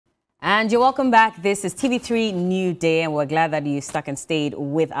And you're welcome back. This is TV3 New Day, and we're glad that you stuck and stayed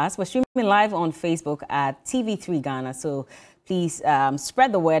with us. We're streaming live on Facebook at TV3 Ghana, so please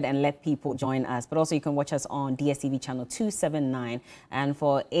spread the word and let people join us. But also you can watch us on DSTV channel 279. And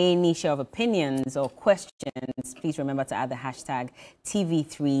for any share of opinions or questions, please remember to add the hashtag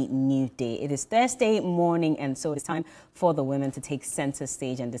TV3 New Day. It is Thursday morning, and so it's time for the women to take center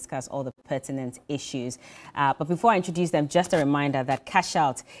stage and discuss all the pertinent issues. But before I introduce them, just a reminder that Cash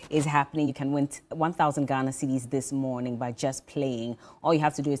Out is happening. You can win 1,000 Ghana cedis this morning by just playing. All you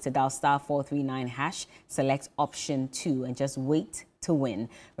have to do is to dial *439#, select option 2, and just wait to win.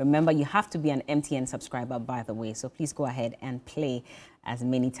 Remember, you have to be an MTN subscriber, by the way, so please go ahead and play as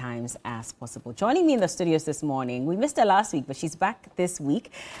many times as possible. Joining me in the studios this morning, we missed her last week, but she's back this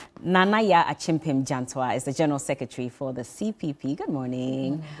week. Nanaya Achimpim Jantwa is the General Secretary for the CPP. Good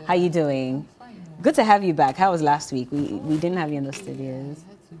morning. How are you doing? Fine. Good to have you back. How was last week? We didn't have you in the studios. I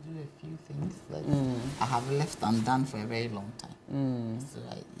had to do a few things that I have left undone for a very long time. So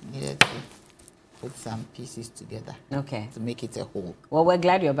I needed to put some pieces together to make it a whole. Well, we're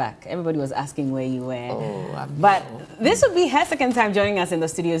glad you're back. Everybody was asking where you were. Oh, but this will be her second time joining us in the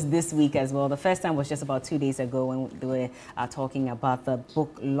studios this week as well. The first time was just about 2 days ago when they were talking about the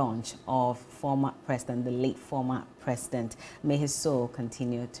book launch of former president, the late former president. May his soul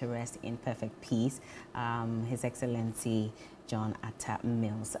continue to rest in perfect peace. His Excellency John Atta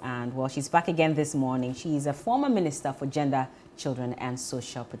Mills. And well, she's back again this morning. She is a former Minister for Gender, Children and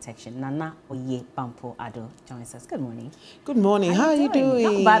Social Protection. Nana Oye Bampo Ado joins us. Good morning. Good morning. How are you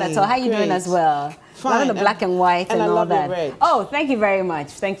doing? Not bad at all. How are you doing as well? Fine. Love the black and white and all that. Red. Oh, thank you very much.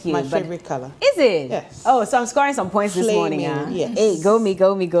 Thank you. My favorite color. Is it? Yes. Oh, so I'm scoring some points this morning. Yes. Hey, go me.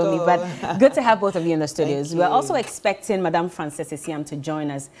 But good to have both of you in the studios. We're also expecting Madame Frances Siam to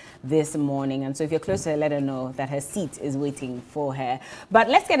join us this morning. And so if you're close to her, let her know that her seat is waiting for her. But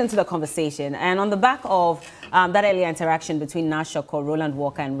let's get into the conversation. And on the back of that earlier interaction between Nashoko, Roland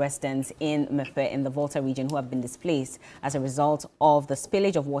Walker and residents in Mefe in the Volta region who have been displaced as a result of the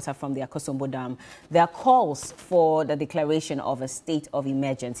spillage of water from the Akosombo Dam, there are calls for the declaration of a state of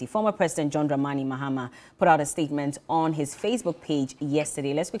emergency. Former President John Dramani Mahama put out a statement on his Facebook page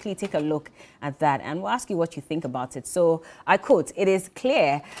yesterday. Let's quickly take a look at that and we'll ask you what you think about it. So I quote, "It is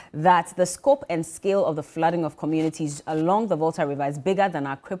clear that the scope and scale of the flooding of communities along the Volta River is bigger than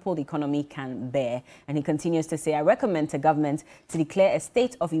our crippled economy can bear." And he continues to say, "I recommend to government to declare a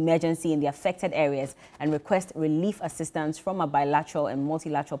state of emergency in the affected areas and request relief assistance from our bilateral and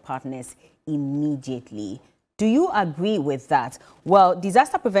multilateral partners immediately." Do you agree with that? Well,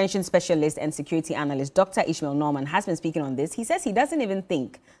 disaster prevention specialist and security analyst Dr. Ishmael Norman has been speaking on this. He says he doesn't even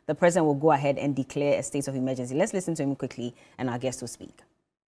think the president will go ahead and declare a state of emergency. Let's listen to him quickly and our guest will speak.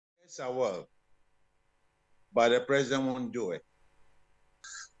 Yes, I will. But the president won't do it.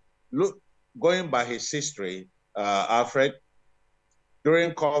 Look, going by his history, Alfred,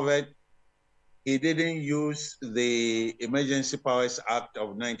 during Gov't, he didn't use the Emergency Powers Act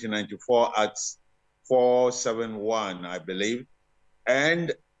of 1994 Act 471, I believe,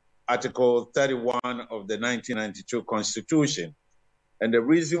 and Article 31 of the 1992 Constitution. And the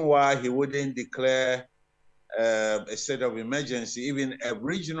reason why he wouldn't declare a state of emergency, even a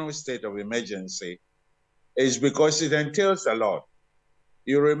regional state of emergency, is because it entails a lot.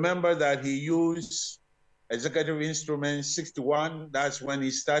 You remember that he used Executive Instrument 61, that's when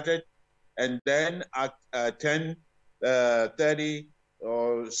he started, and then at 10:30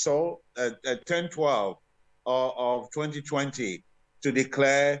 or so, at 10:12 of 2020, to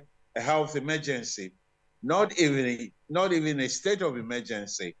declare a health emergency, not even a state of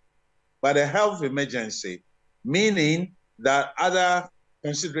emergency, but a health emergency, meaning that other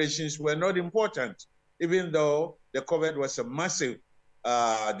considerations were not important, even though the COVID was a massive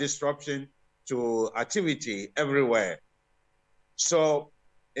disruption to activity everywhere. So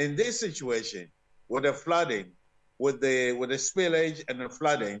in this situation, with the flooding, with the spillage and the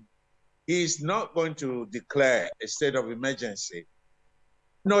flooding, he's not going to declare a state of emergency,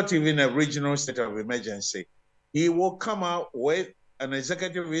 not even a regional state of emergency. He will come out with an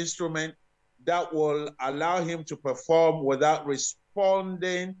executive instrument that will allow him to perform without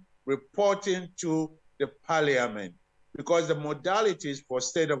reporting to the parliament, because the modalities for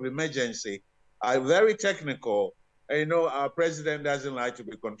state of emergency are very technical. And you know, our president doesn't like to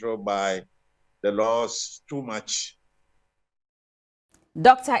be controlled by the laws too much.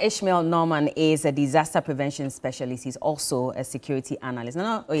 Dr. Ishmael Norman is a disaster prevention specialist. He's also a security analyst.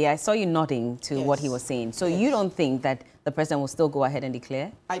 No, I saw you nodding to what he was saying. So you don't think that the president will still go ahead and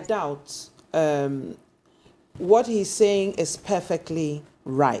declare? I doubt. What he's saying is perfectly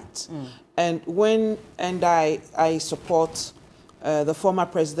right. And I support the former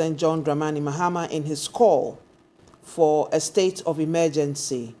President John Dramani Mahama in his call for a state of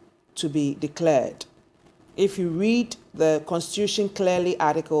emergency to be declared. If you read the Constitution clearly,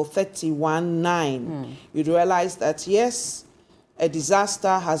 Article 31(9), you'd realize that, yes, a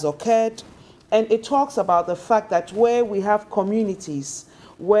disaster has occurred, and it talks about the fact that where we have communities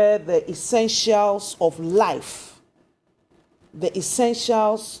where the essentials of life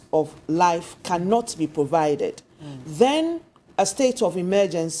cannot be provided, then a state of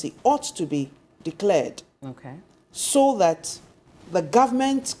emergency ought to be declared. Okay. So that the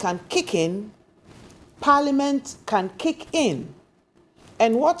government can kick in, Parliament can kick in.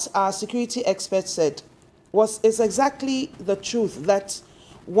 And what our security experts said is exactly the truth, that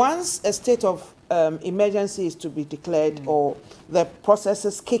once a state of emergency is to be declared or the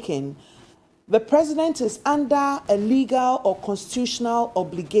processes kick in, the president is under a legal or constitutional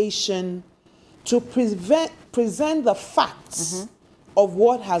obligation to present the facts of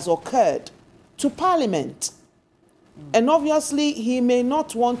what has occurred to Parliament. And obviously, he may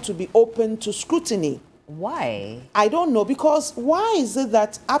not want to be open to scrutiny. Why? I don't know, because why is it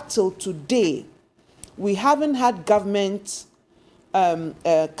that up till today, we haven't had government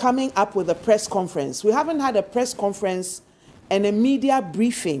coming up with a press conference? We haven't had a press conference and a media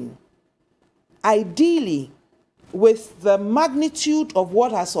briefing. Ideally, with the magnitude of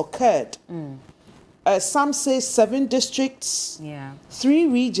what has occurred, some say 7 districts, 3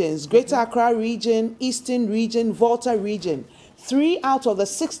 regions, Greater Accra region, Eastern region, Volta region. 3 out of the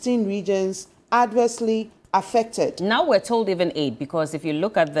 16 regions adversely affected. Now we're told even 8, because if you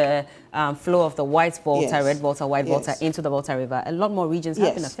look at the flow of the White Volta, Red Volta, White Volta into the Volta River, a lot more regions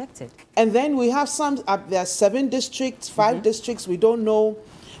have been affected. And then we have some, there are 7 districts, 5 districts, we don't know.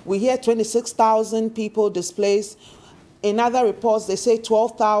 We hear 26,000 people displaced. In other reports, they say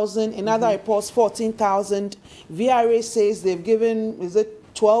 12,000. In other reports, 14,000. VRA says they've given,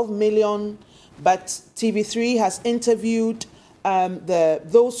 12 million? But TV3 has interviewed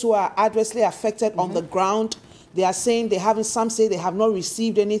those who are adversely affected on the ground. They are saying they haven't, some say they have not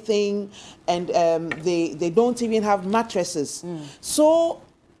received anything, and they don't even have mattresses. So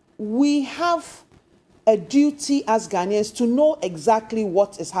we have a duty as Ghanaians to know exactly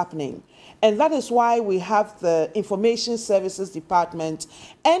what is happening. And that is why we have the Information Services Department,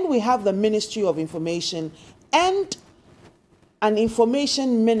 and we have the Ministry of Information, and an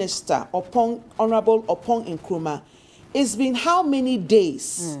Information Minister, Honorable Opong Nkrumah. It's been how many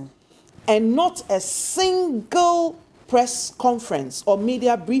days? And not a single press conference or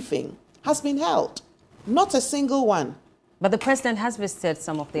media briefing has been held. Not a single one. But the president has visited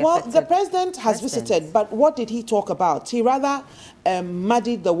some of the affected the president has visited, but what did he talk about? He rather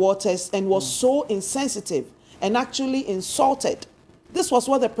muddied the waters and was so insensitive and actually insulted. This was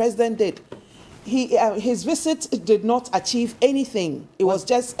what the president did. His visit did not achieve anything. It was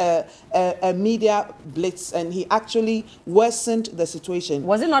just a media blitz, and he actually worsened the situation.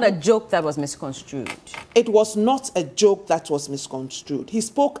 Was it not a joke that was misconstrued? It was not a joke that was misconstrued. He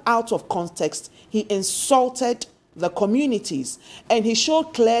spoke out of context. He insulted the communities, and he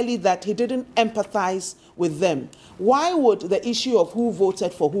showed clearly that he didn't empathize with them. Why would the issue of who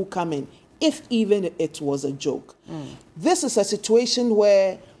voted for who come in, if even it was a joke? This is a situation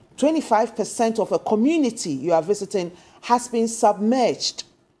where 25% of a community you are visiting has been submerged.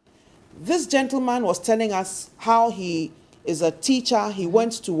 This gentleman was telling us how he is a teacher. He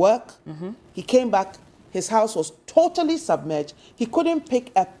went to work. He came back. His house was totally submerged. He couldn't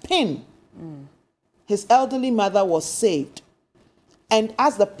pick a pin. His elderly mother was saved. And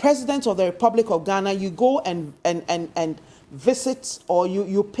as the president of the Republic of Ghana, you go and visit, or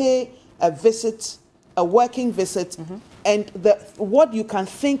you pay a visit, a working visit, and what you can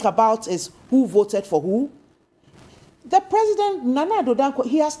think about is who voted for who. The president, Nana Addo Dankwa,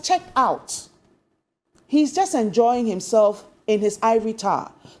 he has checked out. He's just enjoying himself in his ivory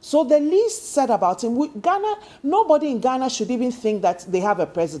tower. So the least said about him, Ghana, nobody in Ghana should even think that they have a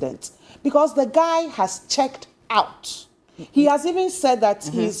president, because the guy has checked out. He has even said that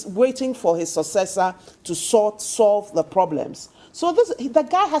he's waiting for his successor to solve the problems. So the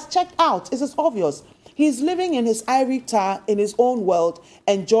guy has checked out. It is obvious. He's living in his ivory tower, in his own world,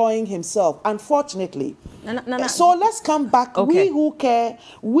 enjoying himself, unfortunately. So let's come back. We who care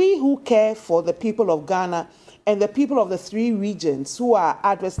for the people of Ghana and the people of the 3 regions who are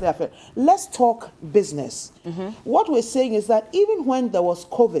adversely affected, let's talk business. What we're saying is that even when there was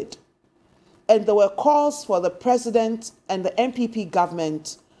COVID, and there were calls for the president and the MPP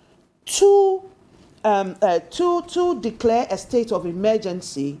government to declare a state of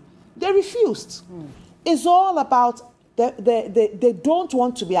emergency, they refused. It's all about they don't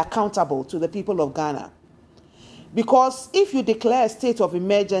want to be accountable to the people of Ghana. Because if you declare a state of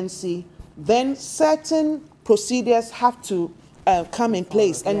emergency, then certain procedures have to come in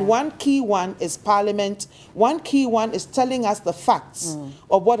place. And one key one is Parliament. One key one is telling us the facts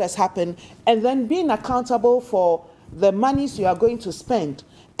of what has happened, and then being accountable for the monies you are going to spend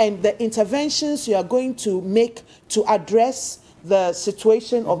and the interventions you are going to make to address the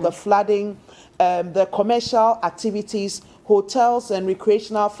situation of the flooding, the commercial activities, hotels and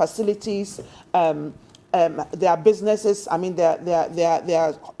recreational facilities, their businesses, I mean, their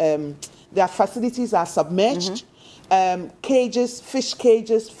facilities are submerged. Cages,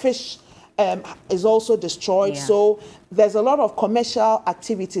 fish is also destroyed. So there's a lot of commercial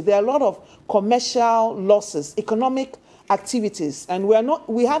activity. There are a lot of commercial losses, economic activities, and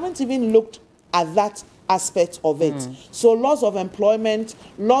we haven't even looked at that aspect of it. So loss of employment,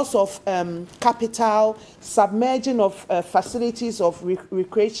 loss of capital, submerging of facilities of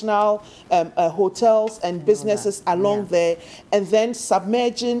recreational hotels and businesses along there, and then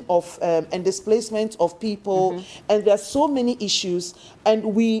submerging of and displacement of people. And there's so many issues, and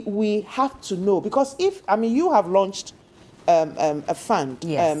we have to know, because you have launched a fund,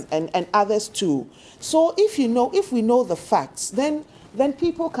 and others too. So if we know the facts, then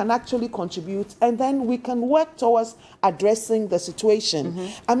people can actually contribute, and then we can work towards addressing the situation.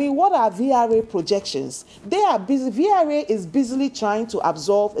 I mean, what are VRA projections? They are busy. VRA is busily trying to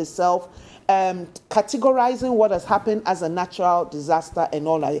absolve itself, categorizing what has happened as a natural disaster and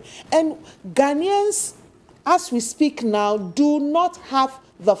all that. And Ghanaians, as we speak now, do not have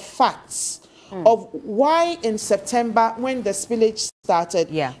the facts of why in September, when the spillage started,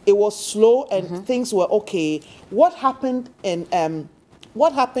 it was slow and things were okay. What happened in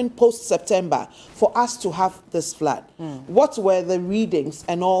what happened post-September for us to have this flood? What were the readings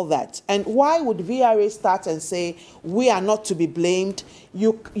and all that? And why would VRA start and say, we are not to be blamed?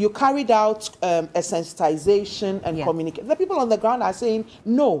 You carried out a sensitization and communication. The people on the ground are saying,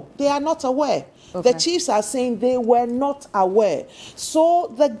 no, they are not aware. The chiefs are saying they were not aware.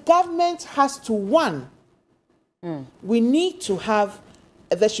 So the government has to, one, we need to have,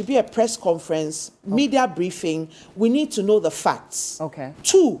 there should be a press conference, media briefing. We need to know the facts.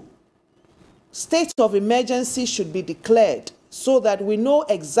 Two, state of emergency should be declared so that we know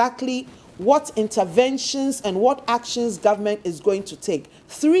exactly what interventions and what actions government is going to take.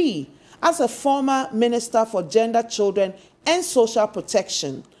 Three, as a former Minister for Gender, Children and Social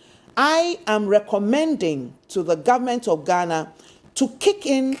Protection, I am recommending to the government of Ghana to kick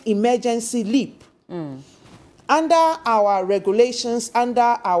in emergency leap. Under our regulations,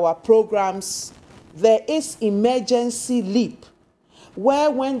 under our programs, there is emergency leap,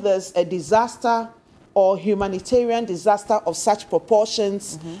 where when there's a disaster or humanitarian disaster of such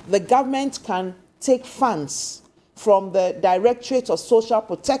proportions, the government can take funds from the Directorate of Social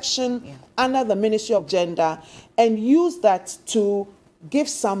Protection under the Ministry of Gender and use that to give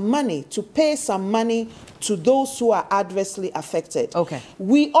some money, to pay some money to those who are adversely affected.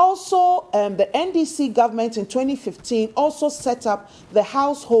 We also, the NDC government in 2015 also set up the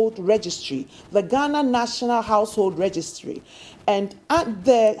household registry, the Ghana National Household Registry. And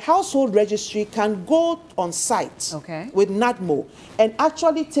the household registry can go on site with NADMO and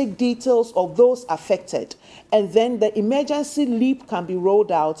actually take details of those affected. And then the emergency leap can be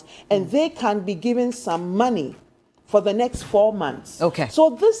rolled out, and they can be given some money for the next 4 months. So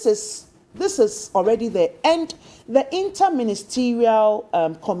this is already there. And the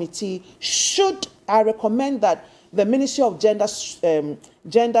interministerial committee should, I recommend that the Ministry of Gender,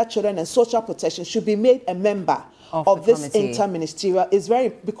 Children and Social Protection should be made a member of this interministerial. It's very,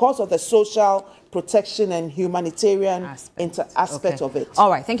 because of the social protection and humanitarian aspect of it. All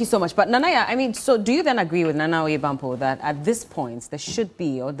right, thank you so much. But Nanaya, I mean, so do you then agree with Nana Oyebampo that at this point there should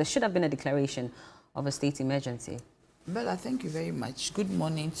be, or there should have been, a declaration of a state emergency? Bella, thank you very much. Good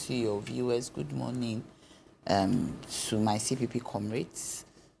morning to your viewers. Good morning to my CPP comrades.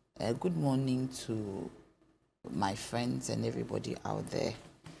 Good morning to my friends and everybody out there.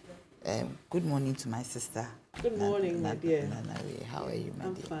 Good morning to my sister. Good morning, my dear. How are you, my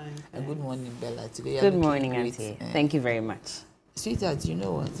dear? I'm fine. Good morning, Bella. Today good morning, Auntie. Thank you very much. Sweetheart, you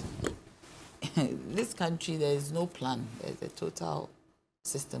know what? This country, there is no plan. There's a total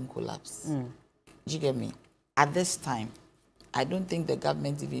system collapse. Do you get me? At this time, I don't think the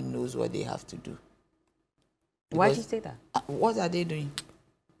government even knows what they have to do. Why did you say that? What are they doing?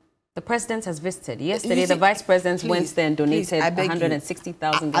 The president has visited. Yesterday, the vice president went there and donated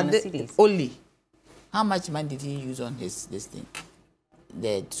 160,000 Ghana cedis. Only. How much money did he use on this thing?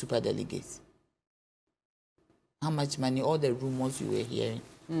 The super delegates. How much money? All the rumors you were hearing.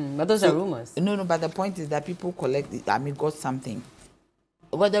 But those are rumors. No, but the point is that people collect it. I mean, got something.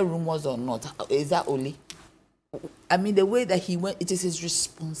 Whether rumors or not, is that only? I mean, the way that he went, it is his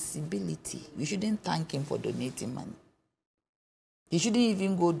responsibility. You shouldn't thank him for donating money. He shouldn't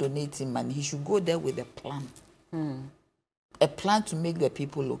even go donating money. He should go there with a plan. A plan to make the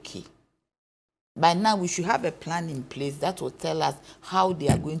people okay. By now, we should have a plan in place that will tell us how they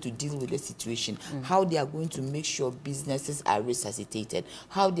are going to deal with the situation, how they are going to make sure businesses are resuscitated,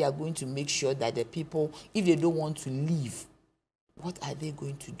 how they are going to make sure that the people, if they don't want to leave, what are they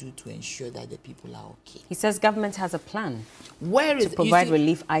going to do to ensure that the people are okay? He says government has a plan. Where is to provide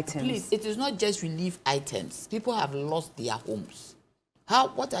relief items? Please, it is not just relief items. People have lost their homes.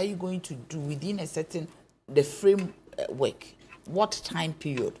 What are you going to do within a certain framework? What time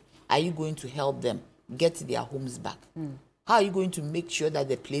period are you going to help them get their homes back? How are you going to make sure that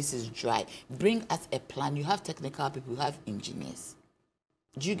the place is dry? Bring us a plan. You have technical people, you have engineers.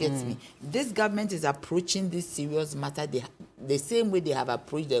 Do you get me? This government is approaching this serious matter the same way they have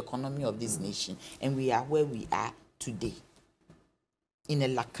approached the economy of this nation, and we are where we are today. In a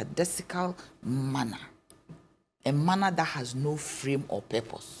lackadaisical manner. A manner that has no frame or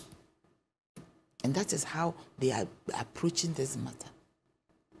purpose. And that is how they are approaching this matter.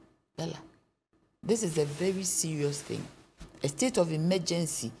 Bella, this is a very serious thing. A state of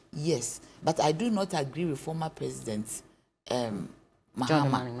emergency, yes, but I do not agree with former President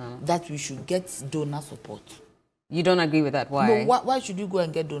Maham that we should get donor support. You don't agree with that? Why? No, why should you go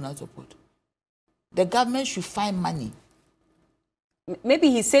and get donor support? The government should find money. Maybe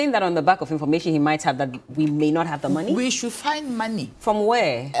he's saying that on the back of information he might have that we may not have the money. We should find money. From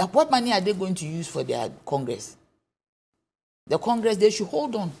where? What money are they going to use for their Congress? The Congress, they should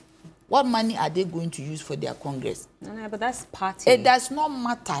hold on. What money are they going to use for their Congress? No, but that's party. It does not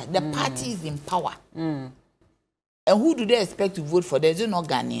matter. The party is in power. And who do they expect to vote for? There's not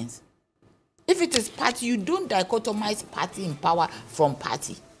Ghanaians. If it is party, you don't dichotomize party in power from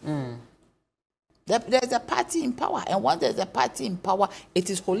party. There's a party in power, and once there's a party in power, it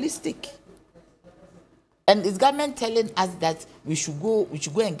is holistic. And is government telling us that we should go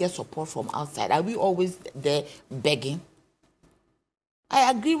and get support from outside? Are we always there begging?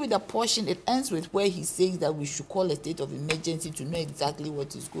 I agree with the portion. It ends with where he says that we should call a state of emergency to know exactly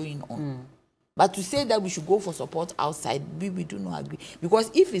what is going on. But to say that we should go for support outside, we do not agree.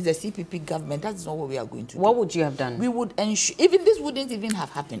 Because if it's a CPP government, that's not what we are going to do. What would you have done? We would ensure, even this wouldn't even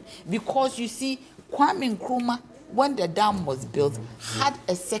have happened. Because you see, Kwame Nkrumah, when the dam was built, had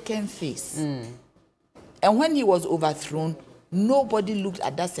a second phase. And when he was overthrown, nobody looked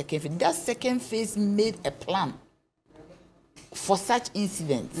at that second phase. That second phase made a plan for such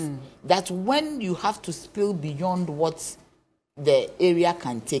incidents that when you have to spill beyond what the area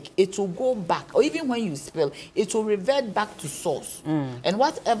can take, it will go back, or even when you spill, it will revert back to source. And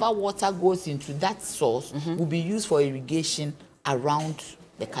whatever water goes into that source will be used for irrigation around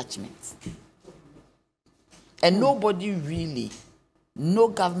the catchments. And nobody really, no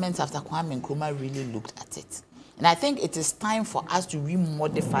government after Kwame Nkrumah really looked at it. And I think it is time for us to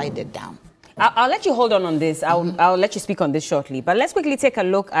remodify the dam. I'll let you hold on this. I'll let you speak on this shortly. But let's quickly take a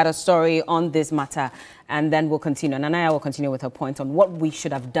look at a story on this matter, and then we'll continue. Nanaya will continue with her point on what we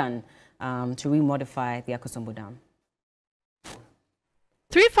should have done to remodify the Akosombo Dam.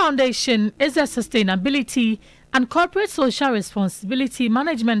 3 Foundation is a sustainability and corporate social responsibility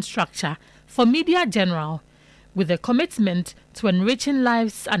management structure for media general, with a commitment to enriching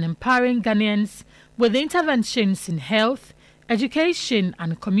lives and empowering Ghanaians with interventions in health, education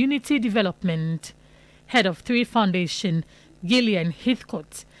and community development. Head of 3 Foundation, Gillian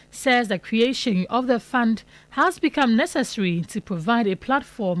Heathcote, says the creation of the fund has become necessary to provide a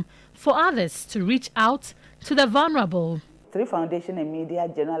platform for others to reach out to the vulnerable. 3 Foundation and Media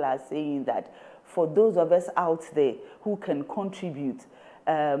General are saying that for those of us out there who can contribute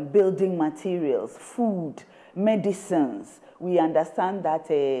building materials, food, medicines, we understand that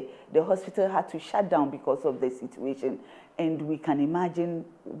the hospital had to shut down because of the situation. And we can imagine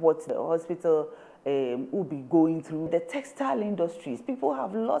what the hospital will be going through. The textile industries, people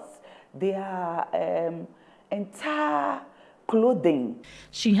have lost their entire clothing.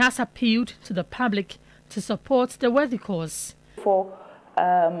 She has appealed to the public to support the worthy cause. For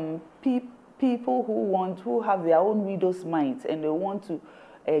people who have their own widow's mites and they want to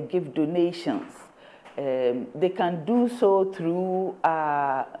give donations, they can do so through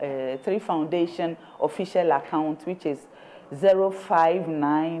 3 Foundation official account, which is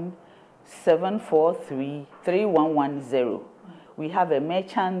 059-743-3110. We have a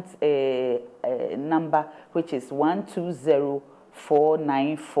merchant number, which is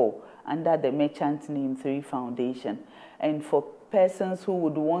 120494, under the merchant name 3 Foundation. And for persons who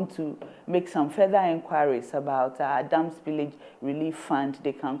would want to make some further inquiries about our dam spillage relief fund,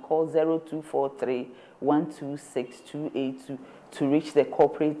 they can call 126282 to reach the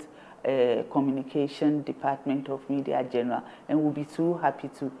corporate communication department of Media General, and we'll be too happy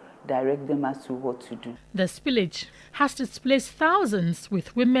to direct them as to what to do. The spillage has displaced thousands,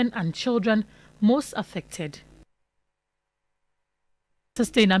 with women and children most affected.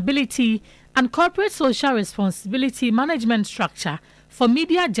 Sustainability and corporate social responsibility management structure for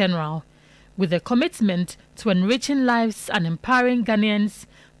Media General, with a commitment to enriching lives and empowering Ghanaians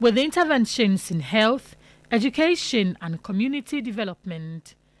with interventions in health, education and community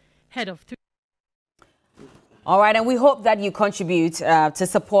development. Head of All right, and we hope that you contribute to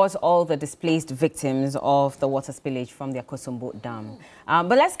support all the displaced victims of the water spillage from the Akosombo Dam.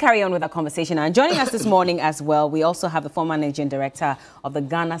 But let's carry on with our conversation. And joining us this morning as well, we also have the former managing director of the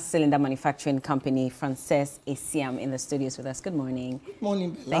Ghana Cylinder Manufacturing Company, Frances Esiam, in the studios with us. Good morning. Good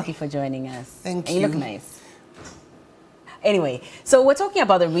morning, Bella. Thank you for joining us. Thank you. And you look nice. Anyway, so we're talking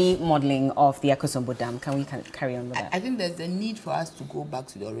about the remodeling of the Akosombo Dam. Can we carry on with that? I think there's a need for us to go back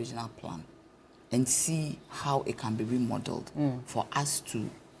to the original plan and see how it can be remodeled for us to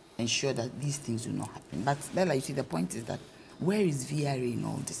ensure that these things do not happen. But Bella, you see, the point is that where is VRA in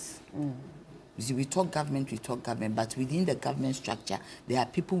all this? You see, we talk government, but within the government structure, there are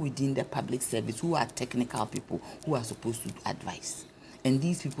people within the public service who are technical people who are supposed to advise. And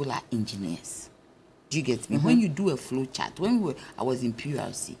these people are engineers. Do you get me? When you do a flow chart, I was in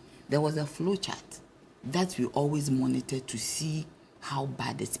PRC, there was a flow chart that we always monitored to see how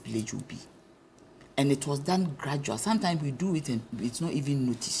bad the spillage will be. And it was done gradual. Sometimes we do it and it's not even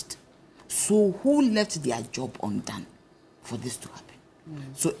noticed. So who left their job undone for this to happen?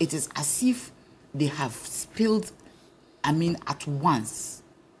 So it is as if they have spilled, at once,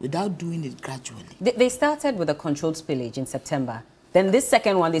 without doing it gradually. They started with a controlled spillage in September. Then this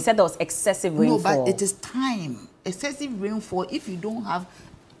second one, they said there was excessive rainfall. No, but it is time. Excessive rainfall, if you don't have,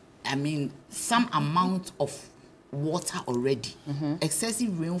 some amount of water already,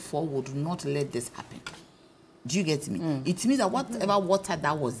 excessive rainfall would not let this happen. Do you get me? It means that whatever water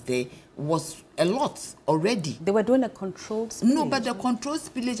that was there was a lot already. They were doing a controlled spillage. No, but the controlled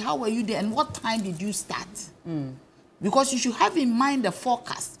spillage, how were you there and what time did you start? Because you should have in mind the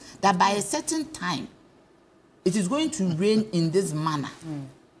forecast that by a certain time, it is going to rain in this manner.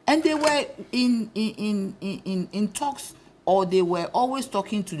 And they were in talks, or they were always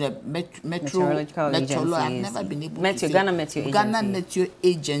talking to the meteorological agencies. I've never been able to say. Ghana Meteo Agency. Ghana Meteo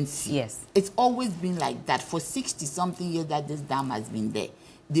Agency. Yes. It's always been like that. For 60-something years that this dam has been there,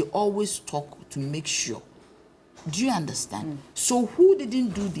 they always talk to make sure. Do you understand? So who didn't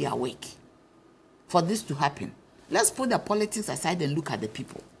do their work for this to happen? Let's put the politics aside and look at the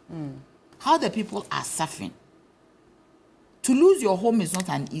people. How the people are suffering. To lose your home is not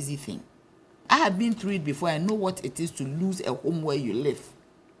an easy thing. I have been through it before. I know what it is to lose a home where you live.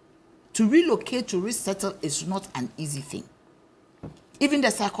 To relocate, to resettle is not an easy thing. Even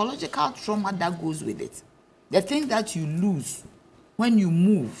the psychological trauma that goes with it. The thing that you lose when you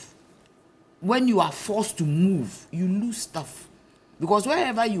move, when you are forced to move, you lose stuff. Because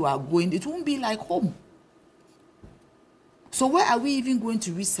wherever you are going, it won't be like home. So where are we even going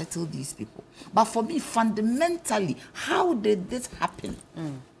to resettle these people? But for me, fundamentally, how did this happen?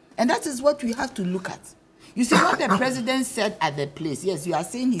 And that is what we have to look at. You see what the president said at the place. Yes, you are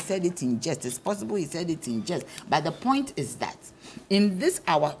saying he said it in jest. It's possible he said it in jest. But the point is that in this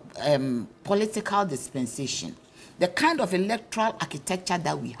our political dispensation, the kind of electoral architecture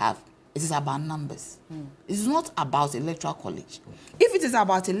that we have, it is about numbers. It's not about electoral college. If it is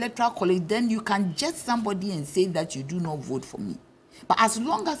about electoral college, then you can just somebody and say that you do not vote for me. But as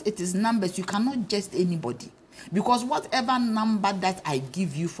long as it is numbers, you cannot just anybody. Because whatever number that I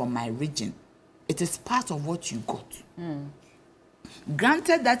give you from my region, it is part of what you got.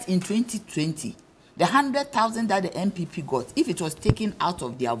 Granted that in 2020, the 100,000 that the MPP got, if it was taken out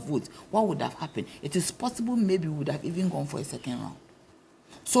of their votes, what would have happened? It is possible maybe we would have even gone for a second round.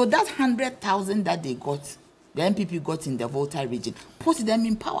 So that 100,000 that they got, the MPP got in the Volta region, put them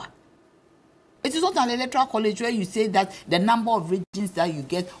in power. It is not an electoral college where you say that the number of regions that you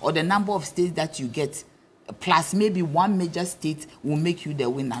get or the number of states that you get, plus maybe one major state will make you the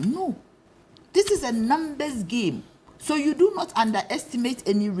winner. No. This is a numbers game. So you do not underestimate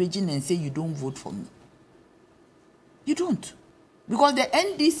any region and say you don't vote for me. You don't. Because the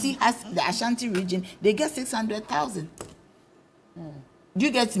NDC has the Ashanti region, they get 600,000. Do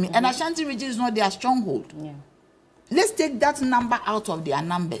you get me? And Ashanti region is not their stronghold. Let's take that number out of their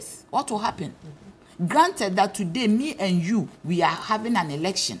numbers. What will happen? Granted that today, me and you, we are having an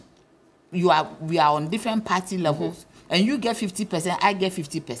election. We are on different party levels. And you get 50%, I get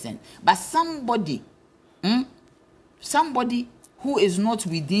 50%. But somebody who is not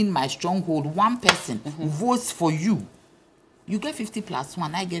within my stronghold, one person votes for you, you get 50 plus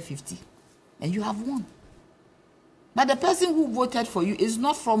 1, I get 50. And you have won. But the person who voted for you is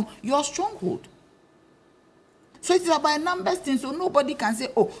not from your stronghold. So it's about numbers thing, so nobody can say,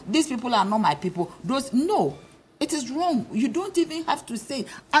 oh, these people are not my people. Those, no, it is wrong. You don't even have to say.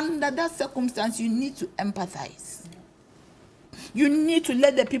 Under that circumstance, you need to empathize. You need to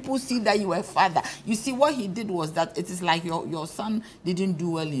let the people see that you are a father. You see, what he did was that it is like your son didn't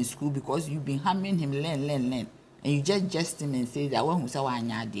do well in school because you've been hammering him, learn. And you just jest him and say that,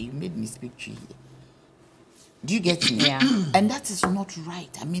 you made me speak to you. Do you get me? Yeah. And that is not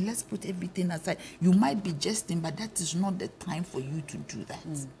right. I mean, let's put everything aside. You might be jesting, but that is not the time for you to do that.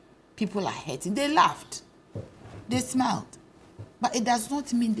 People are hurting. They laughed. They smiled. But it does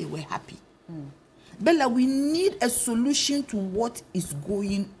not mean they were happy. Bella, we need a solution to what is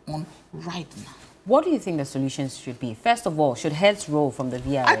going on right now. What do you think the solutions should be? First of all, should heads roll from the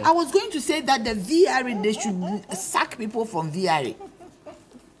VRA? I was going to say that the VRA, they should sack people from VRA.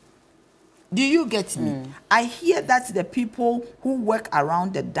 Do you get me? I hear that the people who work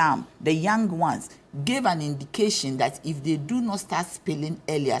around the dam, the young ones, gave an indication that if they do not start spilling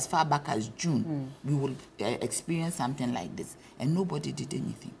early, as far back as June, we will experience something like this. And nobody did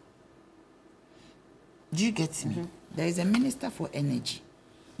anything. Do you get me? There is a minister for energy.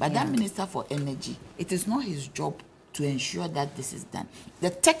 But that minister for energy, it is not his job to ensure that this is done.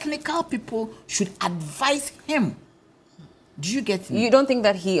 The technical people should advise him. Do you get me? You don't think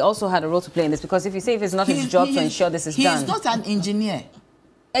that he also had a role to play in this? Because if you say if it's not his job to ensure this is done. He is not an engineer.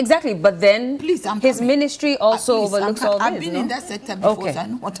 Exactly, but then please, his ministry also overlooks all this. I've been in that sector before, so I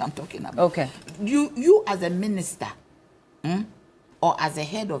know what I'm talking about. Okay. You as a minister, or as a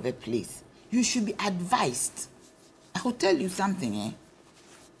head of a place, you should be advised. I will tell you something,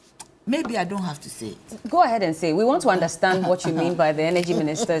 Maybe I don't have to say it. Go ahead and say. We want to understand what you mean by the energy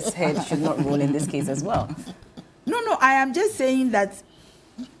minister's head should not rule in this case as well. No, I am just saying that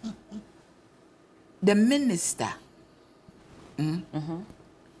the minister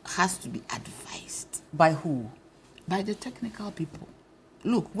has to be advised. By who? By the technical people.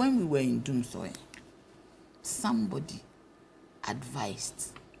 Look, when we were in Doomsoil, somebody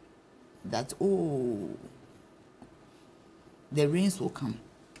advised that, oh, the rains will come.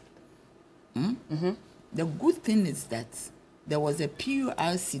 The good thing is that there was a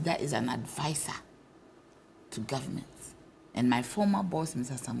PURC that is an advisor to government. And my former boss,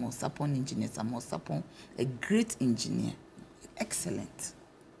 Mr. Samuel Sapon, Engineer Samuel Sapon, a great engineer, excellent.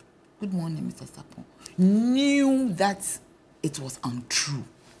 Good morning, Mr. Sapon. Knew that it was untrue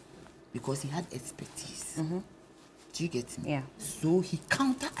because he had expertise. Do you get me? Yeah. So he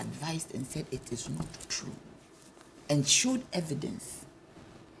counter-advised and said it is not true and showed evidence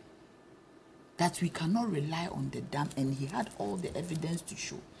that we cannot rely on the dam, and he had all the evidence to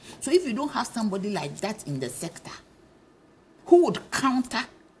show. So if you don't have somebody like that in the sector who would counter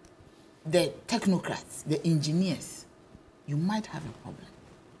the technocrats, the engineers, you might have a problem.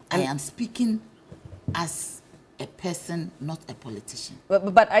 I am speaking as a person, not a politician.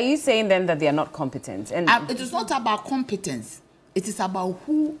 But are you saying then that they are not competent? And it is not about competence. It is about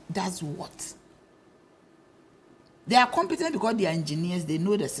who does what. They are competent because they are engineers, they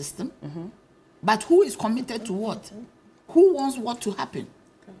know the system. But who is committed to what? Who wants what to happen?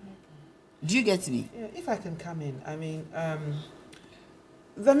 Do you get me? Yeah, if I can come in, I mean,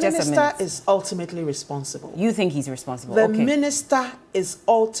 the minister is ultimately responsible. You think he's responsible? The minister is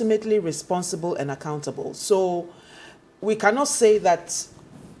ultimately responsible and accountable. So we cannot say that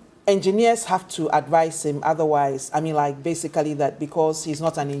engineers have to advise him. Otherwise, I mean, like basically that because he's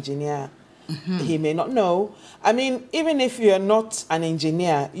not an engineer, he may not know. I mean, even if you're not an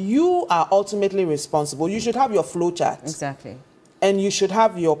engineer, you are ultimately responsible. You should have your flow chart. Exactly. And you should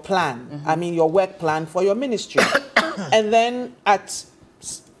have your plan. I mean, your work plan for your ministry. And then at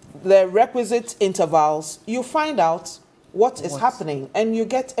the requisite intervals, you find out what is happening and you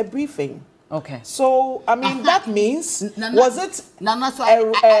get a briefing. Okay. So, I mean, that means, was it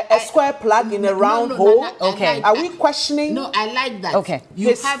a square plug in a round hole? Okay. Are we questioning I like that. Okay.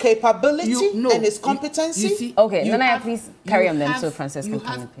 his capability and his competency? You see, okay, Nana, please carry on then so Frances can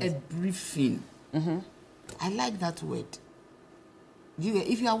come in, please. You have a briefing. I like that word.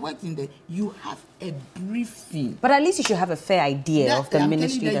 If you are working there, you have a briefing. But at least you should have a fair idea of the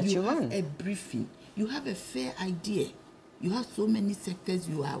ministry that you run. You have a briefing. You have a fair idea. You have so many sectors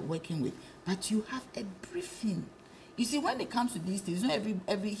you are working with, but you have a briefing. You see, when it comes to these things, not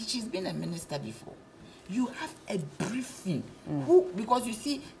she's been a minister before. You have a briefing. Because you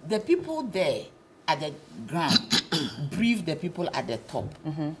see, the people there at the ground brief the people at the top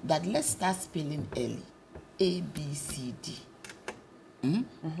that let's start spelling early. A, B, C, D.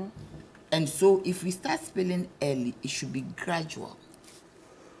 And so if we start spilling early, it should be gradual.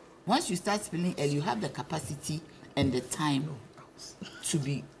 Once you start spilling early, you have the capacity and the time to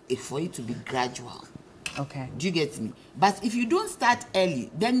be, for it to be gradual. Okay. Do you get me? But if you don't start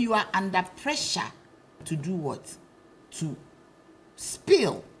early, then you are under pressure to do what? To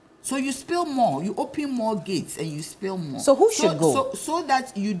spill. So you spill more, you open more gates and you spill more. So who should go? So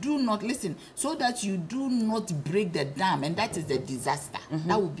that you do not, listen, so that you do not break the dam, and that is a disaster.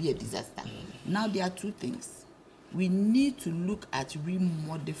 That would be a disaster. Now there are two things. We need to look at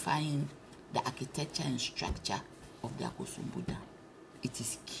remodifying the architecture and structure of the Akosombo Dam. It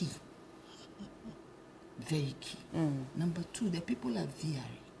is key. Very key. Number two, the people are VRA.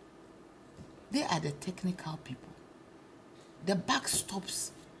 They are the technical people. The buck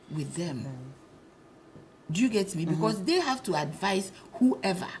stops with them. Do you get me? Because they have to advise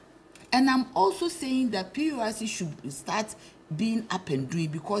whoever. And I'm also saying that PURC should start being up and doing,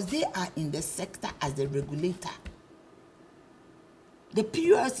 because they are in the sector as the regulator. The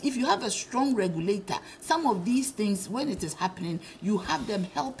PURC, if you have a strong regulator, some of these things, when it is happening, you have them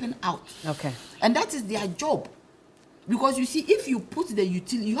helping out. Okay. And that is their job. Because you see, if you put the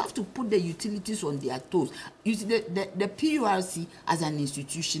utility, you have to put the utilities on their toes. You see, the PURC as an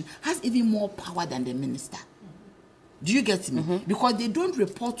institution has even more power than the minister. Do you get me? Because they don't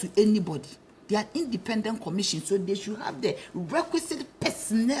report to anybody. They are independent commission, so they should have the requisite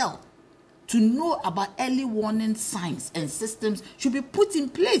personnel to know about early warning signs and systems should be put in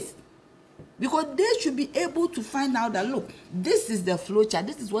place. Because they should be able to find out that, look, this is the flow chart,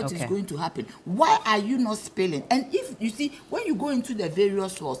 this is what is going to happen. Why are you not spilling? And if you see, when you go into the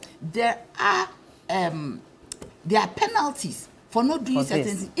various laws, there are penalties for not doing certain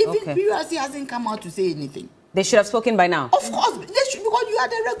things. Even PURC hasn't come out to say anything. They should have spoken by now. Of course, they should, because you are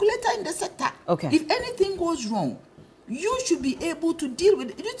the regulator in the sector. Okay. If anything goes wrong, you should be able to deal with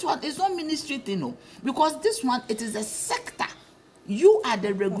it. This one is not ministry thing, no. Because this one, it is a sector. You are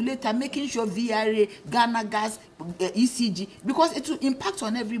the regulator, making sure VRA, Ghana Gas, ECG, because it will impact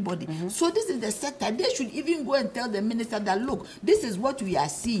on everybody. So this is the sector. They should even go and tell the minister that, look, this is what we are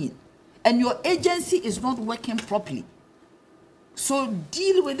seeing, and your agency is not working properly. So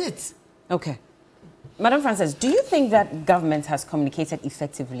deal with it. Okay. Madam Frances, do you think that government has communicated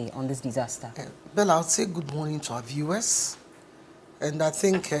effectively on this disaster? Well, I'll say good morning to our viewers. And I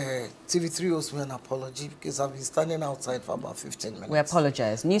think TV3 owes me an apology because I've been standing outside for about 15 minutes. We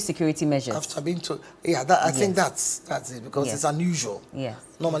apologize. New security measures. After being told, yeah, I think that's it, because it's unusual. Yes.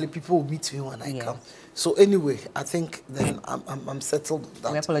 Normally people will meet me when I come. So anyway, I think then I'm settled with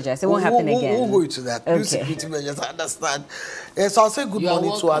that. We apologize. It won't happen again. We'll go into that. New security measures, I understand. So I'll say good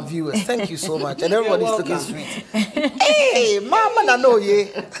morning to our viewers. Thank you so much. And everybody's looking sweet. Hey, Mama, I know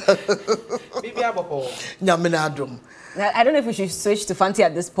ye. I don't know if we should switch to Fanti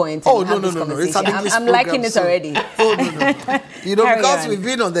at this point. Oh, no. It's an English I'm liking it already. Oh, no. You know, because we've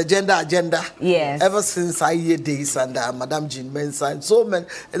been on the gender agenda ever since IE days and Madam Jean Mensah and so many,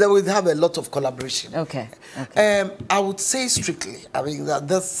 and then we have a lot of collaboration. Okay. I would say strictly, I mean, that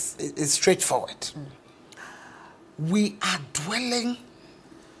this is straightforward. We are dwelling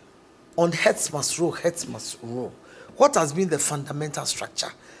on heads must roll, heads must roll. What has been the fundamental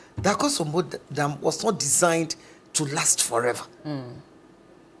structure? The Akosombo Dam was not designed to last forever.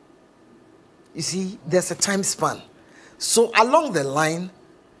 You see, there's a time span. So along the line,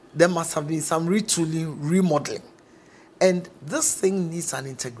 there must have been some retooling, remodeling. And this thing needs an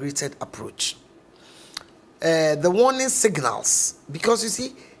integrated approach. The warning signals, because you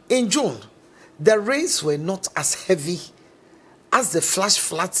see, in June, the rains were not as heavy as the flash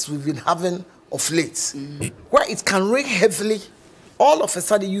floods we've been having of late, where it can rain heavily. All of a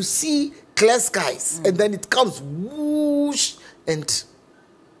sudden, you see clear skies, and then it comes whoosh, but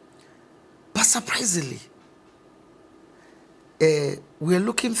surprisingly, we're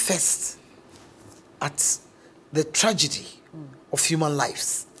looking first at the tragedy of human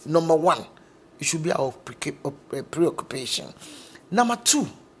lives. Number one, it should be our preoccupation. Number two,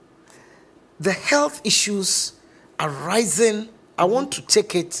 the health issues are rising. I want to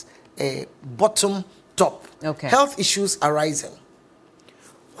take it bottom top. Okay. Health issues are rising.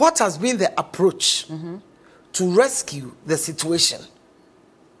 What has been the approach to rescue the situation?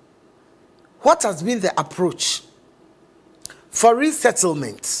 What has been the approach for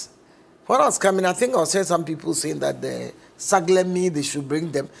resettlement? What was coming, I think I was hearing some people saying that the Saglemi, they should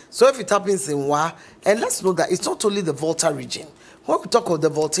bring them. So if it happens in Wa, and let's know that it's not only the Volta region. When we talk of the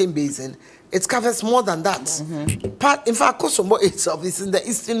Voltaigne Basin, it covers more than that. In fact, Akosombo itself is in the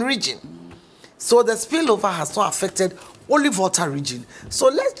eastern region. So the spillover has not affected only Volta region. So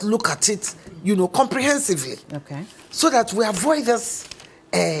let's look at it, comprehensively. Okay. So that we avoid this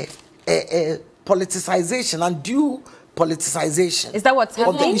politicization and due politicization. Is that what's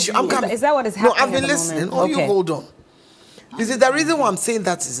happening? Is that what is happening? No, I've been listening. Oh, okay. You hold on. You see, the reason why I'm saying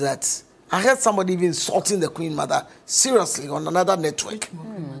that is that I heard somebody even insulting the Queen Mother seriously on another network.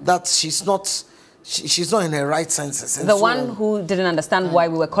 That she's not in her right senses. The one who didn't understand why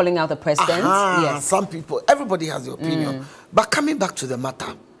we were calling out the president? Yes. Some people, everybody has their opinion. But coming back to the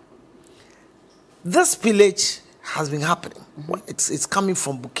matter, this spillage has been happening. It's coming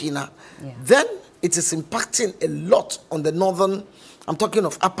from Burkina. Yeah. Then it is impacting a lot on the northern, I'm talking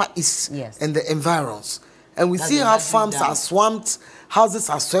of Upper East and the environs. And we see how farms are swamped, houses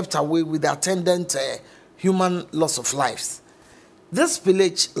are swept away with the attendant human loss of lives. This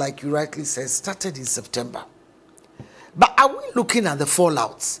spillage, like you rightly said, started in September. But are we looking at the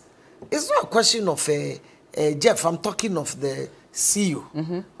fallouts? It's not a question of, Jeff, I'm talking of the CEO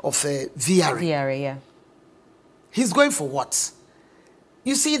of VRA. VRA, yeah. He's going for what?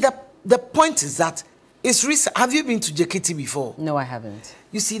 You see, the point is that it's have you been to JKT before? No, I haven't.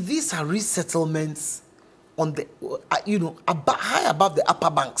 You see, these are resettlements on the, high above the upper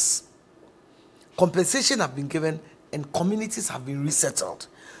banks. Compensation have been given and communities have been resettled.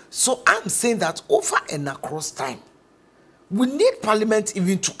 So I'm saying that over and across time, we need Parliament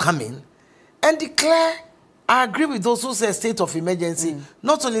even to come in and declare, I agree with those who say a state of emergency,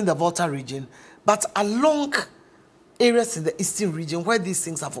 not only in the Volta region, but along areas in the eastern region where these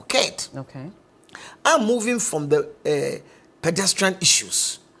things have occurred. Okay. I'm moving from the pedestrian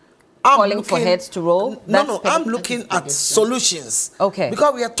issues. Calling for heads to roll? No, I'm looking at solutions. Okay.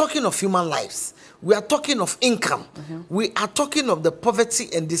 Because we are talking of human lives. We are talking of income. We are talking of the poverty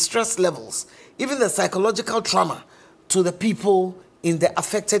and distress levels, even the psychological trauma to the people in the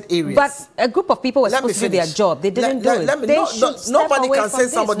affected areas. But a group of people were supposed to do their job. They didn't do it. Nobody can say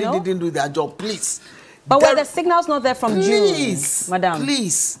somebody didn't do their job, please. But were the signals not there from June, Madam?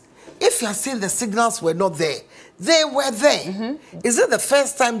 Please. If you are saying the signals were not there, they were there. Is it the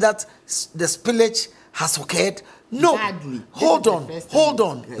first time that the spillage has occurred? No. Badly. Hold on.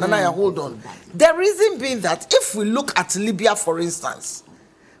 Nanaya, hold on. The reason being that if we look at Libya, for instance,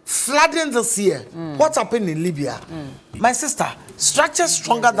 flooding this year, what happened in Libya? My sister, structures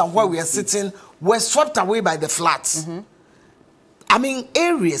stronger than where we are sitting were swept away by the floods. I mean,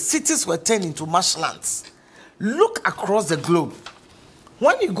 areas, cities were turned into marshlands. Look across the globe.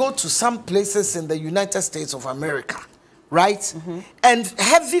 When you go to some places in the United States of America, right, and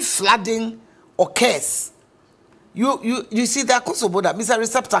heavy flooding occurs, you see the Akosombo Dam is a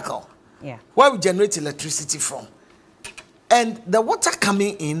receptacle where we generate electricity from. And the water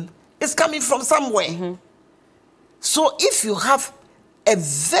coming in is coming from somewhere. So if you have a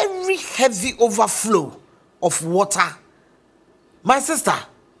very heavy overflow of water, my sister,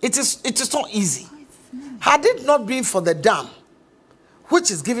 it is not easy. Had it not been for the dam, which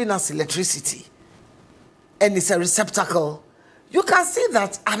is giving us electricity, and it's a receptacle, you can see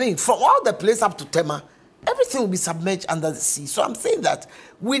that, I mean, from all the place up to Tema, everything will be submerged under the sea. So I'm saying that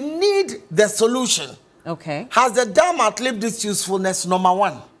we need the solution. Okay. Has the dam outlived its usefulness, number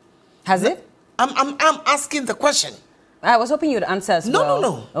one? Has it? I'm asking the question. I was hoping you'd answer as well.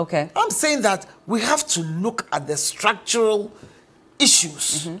 No. Okay. I'm saying that we have to look at the structural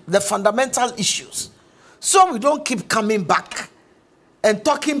issues, the fundamental issues, so we don't keep coming back and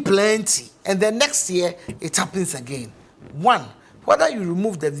talking plenty, and then next year it happens again. One, whether you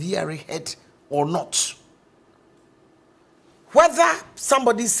remove the VRA head or not, whether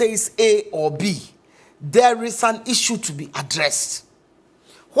somebody says A or B, there is an issue to be addressed.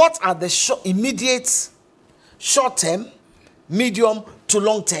 What are the immediate, short-term, medium to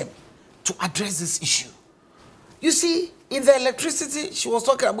long-term to address this issue? You see, in the electricity, she was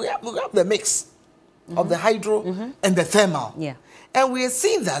talking about, we have the mix of the hydro and the thermal. Yeah. And we are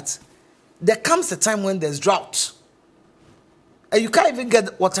seeing that there comes a time when there's drought. And you can't even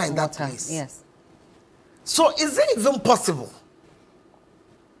get water in that place. Yes. So is it even possible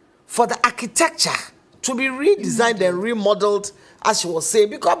for the architecture to be redesigned and remodeled, as she was saying?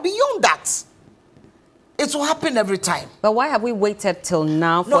 Because beyond that, it will happen every time. But why have we waited till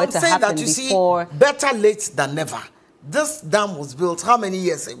now for it to happen before? See, better late than never. This dam was built how many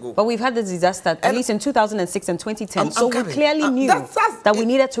years ago? But we've had the disaster at least in 2006 and 2010. So we clearly knew that we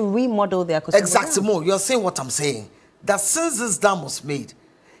needed to remodel the Akosombo Dam. Exactly, more. You're saying what I'm saying. That since this dam was made,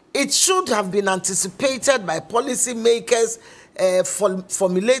 it should have been anticipated by policy makers,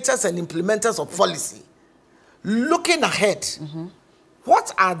 formulators and implementers of policy. Looking ahead,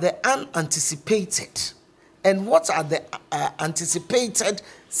 what are the unanticipated and what are the anticipated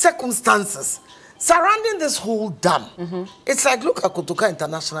circumstances surrounding this whole dam? It's like, look at Kotoka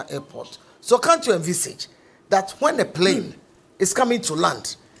International Airport. So can't you envisage that when a plane is coming to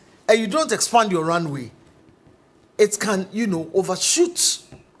land and you don't expand your runway, it can, you know, overshoot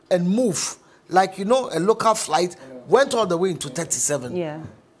and move. Like, you know, a local flight went all the way into 37. Yeah.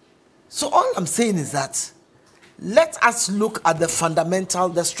 So all I'm saying is that let us look at the fundamental,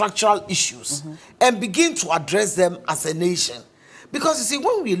 the structural issues and begin to address them as a nation. Because you see,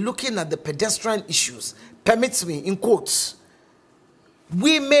 when we're looking at the pedestrian issues, permits me, in quotes,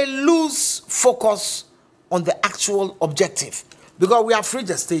 we may lose focus on the actual objective. Because we have reached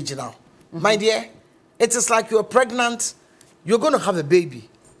a stage now. My dear, it is like you're pregnant, you're going to have a baby.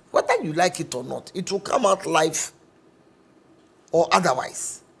 Whether you like it or not, it will come out live or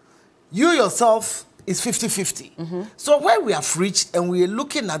otherwise. You yourself is 50-50. So where we have reached and we are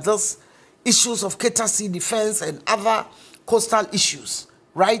looking at those issues of Keta Sea defense and other coastal issues,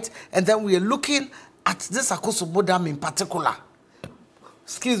 right? And then we are looking at this Akosombo Dam in particular.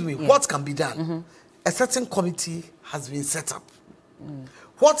 Excuse me, what can be done? A certain committee has been set up.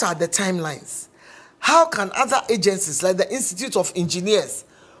 What are the timelines? How can other agencies like the Institute of Engineers,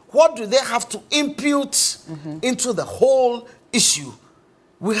 what do they have to impute into the whole issue?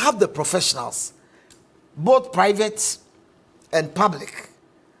 We have the professionals, both private and public.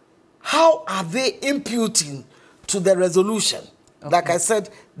 How are they imputing to the resolution? Like I said,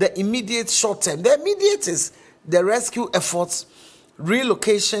 the immediate short term. The immediate is the rescue efforts,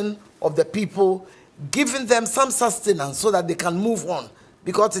 relocation of the people, giving them some sustenance so that they can move on,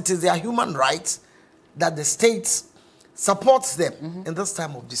 because it is their human right that the state supports them in this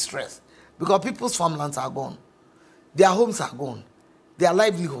time of distress. Because people's farmlands are gone. Their homes are gone. Their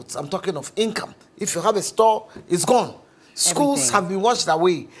livelihoods, I'm talking of income. If you have a store, it's gone. Schools have been washed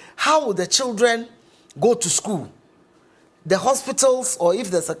away. How will the children go to school? The hospitals, or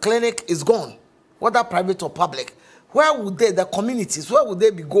if there's a clinic, is gone, whether private or public. Where would they, the communities, where would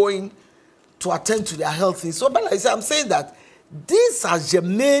they be going to attend to their health needs? So, but like I say, I'm saying that these are the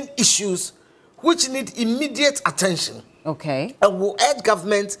main issues which need immediate attention. Okay. And we'll urge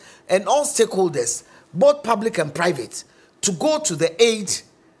government and all stakeholders, both public and private, to go to the aid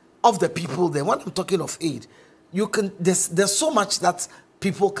of the people there. When I'm talking of aid, you can, there's so much that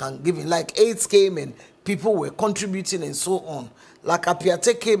people can give in. Like AIDS came and people were contributing and so on. Like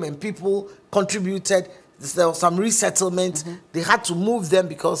Apiate came and people contributed. There was some resettlement. They had to move them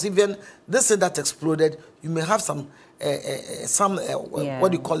because even this thing that exploded, you may have some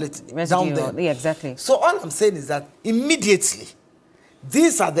what do you call it, residue, down there. Yeah, exactly. So all I'm saying is that immediately,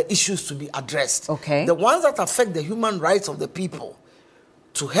 these are the issues to be addressed. Okay. The ones that affect the human rights of the people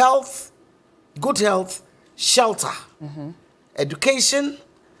to health, good health, shelter, education,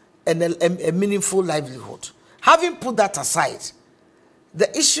 and a meaningful livelihood. Having put that aside, the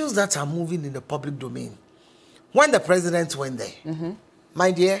issues that are moving in the public domain, when the president went there,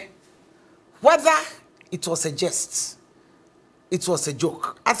 my dear, whether it was a jest, it was a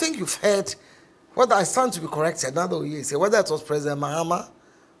joke. I think you've heard, whether I stand to be corrected, another year, say whether it was President Maham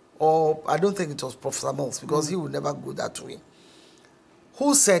or I don't think it was Professor Mills, because he would never go that way,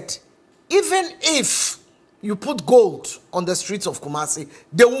 who said, even if you put gold on the streets of Kumasi,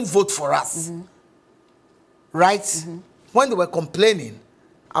 they won't vote for us. Right? When they were complaining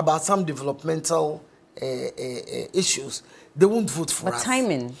about some developmental issues, they won't vote for us. But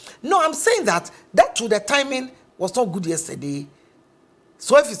timing. No, I'm saying that too, the timing was not good yesterday.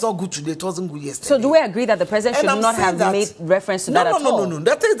 So if it's not good today, it wasn't good yesterday. So do we agree that the president should not have made reference to that at all? No.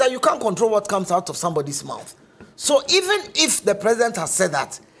 The thing is that you can't control what comes out of somebody's mouth. So even if the president has said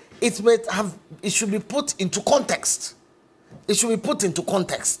that, it should be put into context. It should be put into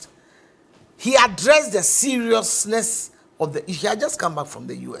context. He addressed the seriousness of the issue. He had just come back from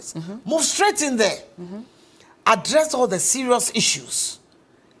the US. Moved straight in there. Addressed all the serious issues.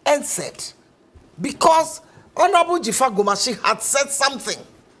 And said, because Honorable Jifa Gomashi had said something.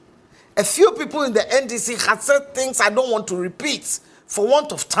 A few people in the NDC had said things I don't want to repeat for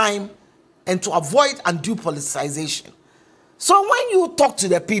want of time and to avoid undue politicization. So when you talk to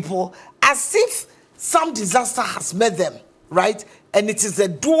the people as if some disaster has met them, right, and it is the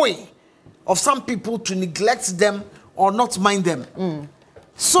doing of some people to neglect them or not mind them.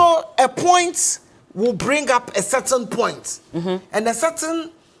 So a point will bring up a certain point, and a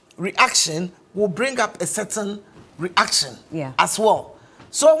certain reaction will bring up a certain reaction as well.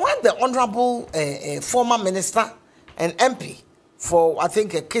 So when the Honorable former minister and MP for, I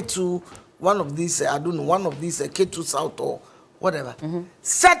think, a K2, one of these, I don't know, one of these K2 South or whatever,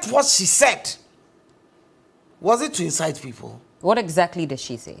 said what she said, was it to incite people? What exactly did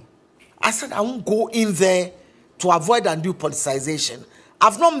she say? I said I won't go in there to avoid undue politicization.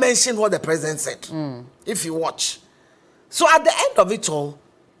 I've not mentioned what the president said, if you watch. So at the end of it all,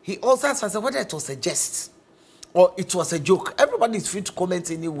 he also said whether it was a jest, or it was a joke. Everybody is free to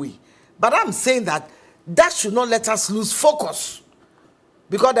comment anyway. But I'm saying that that should not let us lose focus,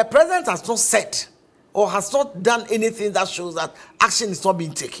 because the president has not said or has not done anything that shows that action is not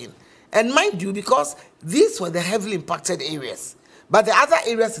being taken. And mind you, because these were the heavily impacted areas, but the other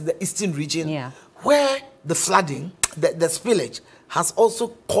areas in the eastern region, where the flooding, the spillage, has also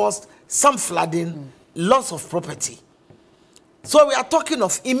caused some flooding, loss of property. So we are talking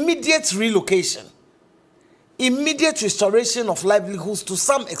of immediate relocation, immediate restoration of livelihoods to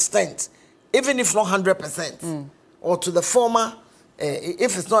some extent, even if not 100%, or to the former,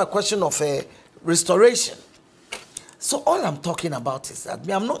 if it's not a question of restoration. So all I'm talking about is that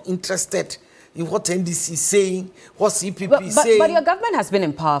I'm not interested in what NDC is saying, what CPP is saying. But your government has been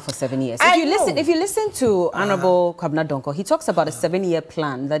in power for 7 years. If you listen to Honorable Kwabena Donkor, he talks about a 7-year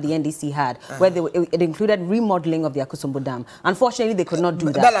plan that the NDC had, where it included remodeling of the Akosombo Dam. Unfortunately, they could not do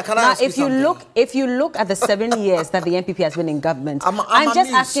that. Bella, now, if you look at the 7 years that the NPP has been in government, I'm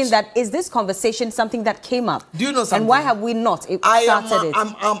just asking that, is this conversation something that came up? Do you know something? And why have we not started it?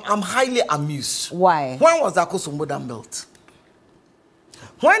 I'm highly amused. Why? When was the Akosombo Dam built?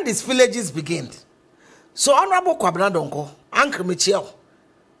 When the spillages began, so Honorable Kwabena Donkor, Uncle Michel,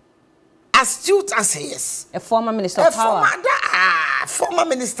 astute as he is, a former minister of power, former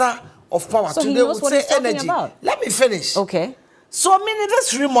minister of power, so today he knows would what say he's energy. About. Let me finish. Okay. So meaning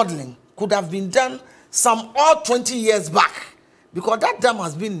this remodeling could have been done some odd 20 years back, because that dam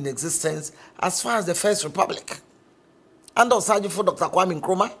has been in existence as far as the First Republic. Under Osajifo Dr. Kwame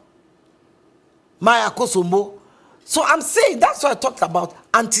Nkrumah, Maya Akosombo. So I'm saying that's why I talked about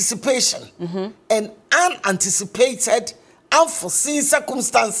anticipation and unanticipated, unforeseen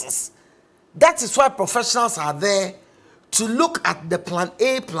circumstances. That is why professionals are there to look at the plan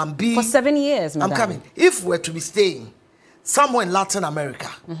A, plan B. For 7 years, madam. I'm coming. If we're to be staying somewhere in Latin America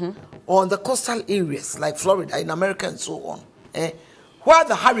or in the coastal areas like Florida, in America and so on, where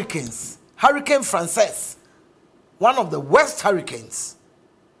the hurricanes, Hurricane Frances, one of the worst hurricanes,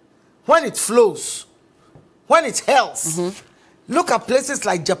 when it flows, when it hails, look at places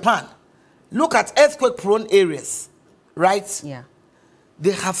like Japan, look at earthquake-prone areas, right? Yeah.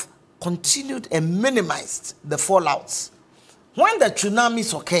 They have continued and minimized the fallouts. When the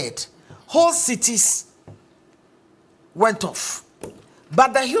tsunamis occurred, whole cities went off.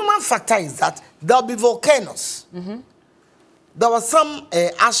 But the human factor is that there'll be volcanoes. There was some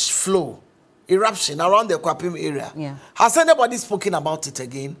ash flow, eruption around the Kwapim area. Yeah. Has anybody spoken about it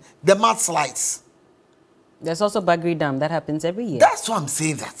again? The mudslides. There's also Bagri Dam that happens every year. That's why I'm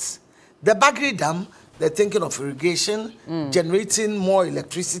saying that. The Bagri Dam, they're thinking of irrigation, generating more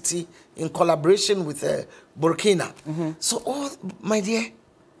electricity in collaboration with Burkina. So, oh, my dear,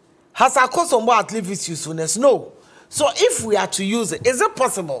 has Akosombo outlived its usefulness? No. So if we are to use it, is it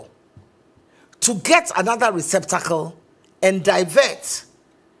possible to get another receptacle and divert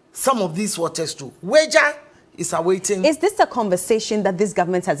some of these waters to Weja? Is awaiting. Is this a conversation that this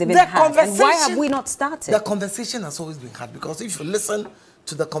government has even had? And why have we not started? The conversation has always been had, because if you listen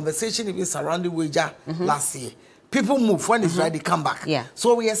to the conversation even surrounding Weja last year, people move. When it's ready, come back. Yeah.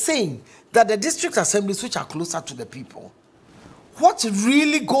 So we are saying that the district assemblies, which are closer to the people, what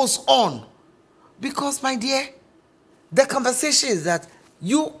really goes on? Because, my dear, the conversation is that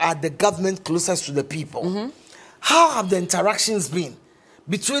you are the government closest to the people. How have the interactions been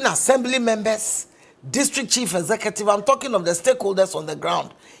between assembly members, district chief executive? I'm talking of the stakeholders on the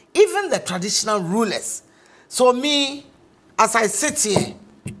ground, even the traditional rulers. So me, as I sit here,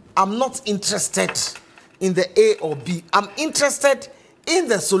 I'm not interested in the A or B. I'm interested in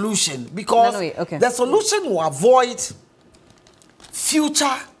the solution, because the solution will avoid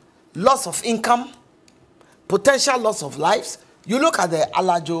future loss of income, potential loss of lives. You look at the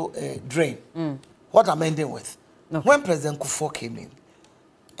Alajo drain, what I'm ending with. When President Kufuor came in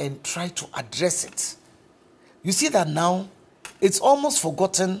and try to address it, you see that now it's almost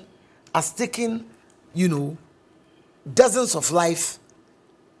forgotten as taking, you know, dozens of lives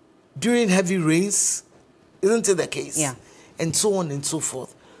during heavy rains. Isn't it the case? Yeah. And so on and so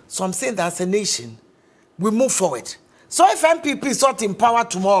forth. So I'm saying that as a nation, we move forward. So if MPP is not in power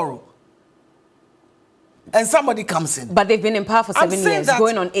tomorrow, and somebody comes in. But they've been in power for 7 years,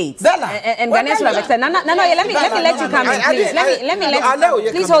 going on 8. Bella, and Ghanaians would have extended. No, let me let you come in,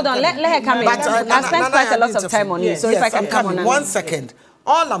 please. Please hold on. Let her come in. I've spent quite a lot of time on you, so if I can come on. 1 second.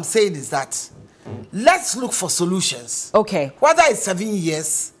 All I'm saying is that let's look for solutions. Okay. Whether it's 7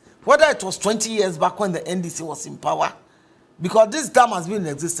 years, whether it was 20 years back when the NDC was in power, because this dam has been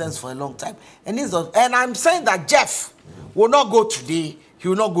in existence for a long time. And I'm saying that Jeff will not go today. he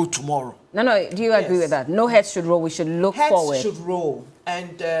will not go tomorrow. No, do you agree with that? No heads should roll, we should look forward. Heads should roll,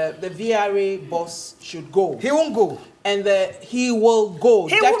 and the VRA boss should go. He won't go. And he will go.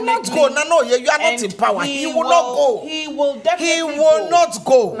 He will not go. No, you are not in power. He will not go. He will definitely He will not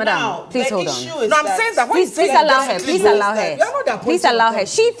go. Madam, please hold on. No, I'm saying that. Please allow her. Please allow her. Please allow her.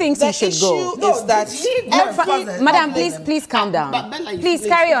 She thinks he should go. Is that Madam, please calm down. Please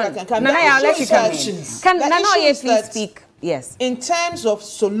carry on. Nana, I'll let you come in. Can Nana please speak? Yes. In terms of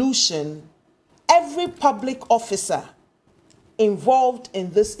solution, every public officer involved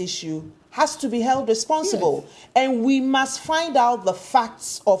in this issue has to be held responsible. Yes. And we must find out the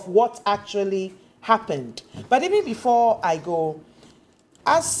facts of what actually happened. But even before I go,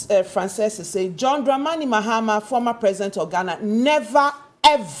 as Frances is saying, John Dramani Mahama, former president of Ghana, never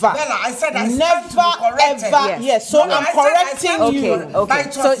ever. Bella, I said I never ever. Yes. So I'm correcting you.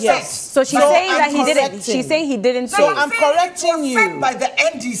 Okay. So she's saying that he didn't. She's saying he didn't say. So I'm correcting you. It was said by the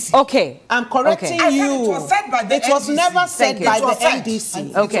NDC. Okay. I'm correcting you. It was said by the NDC. It was never said by the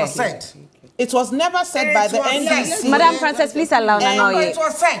NDC. Okay. It was said. It was never said by the NDC. Madam Frances, please allow Nana. It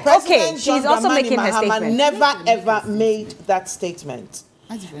was said. Okay, she's also making her statement. Never ever made that statement.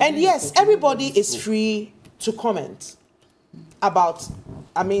 And yes, everybody is free to comment about,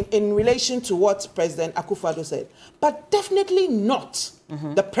 in relation to what President Akufo-Addo said, but definitely not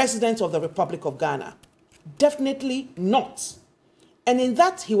the President of the Republic of Ghana. Definitely not. And in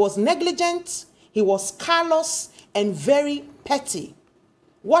that, he was negligent, he was callous, and very petty.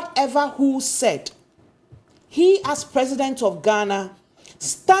 Whatever who said, he as President of Ghana,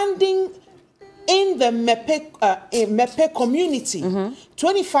 standing in the Mepe community,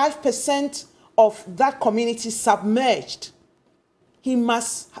 25% of that community submerged,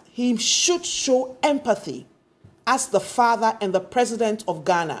 he should show empathy as the father and the president of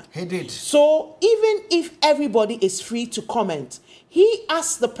Ghana. He did. So even if everybody is free to comment, he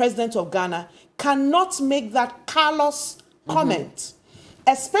as the president of Ghana cannot make that callous comment,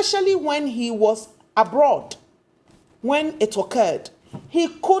 especially when he was abroad, when it occurred. He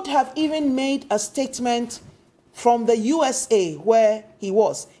could have even made a statement from the USA where he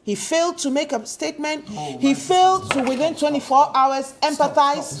was. He failed to make a statement. He failed to, within 24 hours,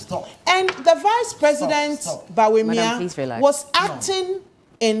 empathize. Stop. And the Vice President, Bawumia, was acting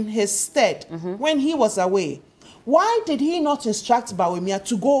in his stead when he was away. Why did he not instruct Bawumia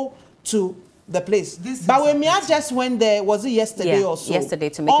to go to the place? Bawumia just went there, was it yesterday or so? Yesterday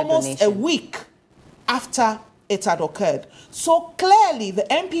to make almost a donation. A week after it had occurred. So clearly the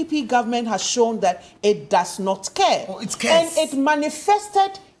MPP government has shown that it does not care. Oh, it cares. And it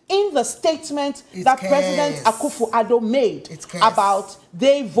manifested in the statement that President Akufo-Addo made about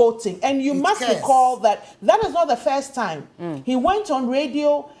they voting. And you must recall that is not the first time. He went on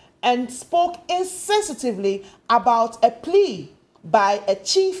radio and spoke insensitively about a plea by a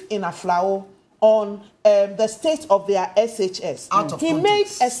chief in Aflao on the state of their SHS. He made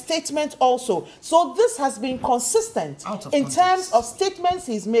a statement also. So this has been consistent in terms of statements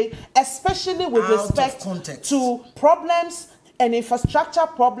he's made, especially with respect to problems and infrastructure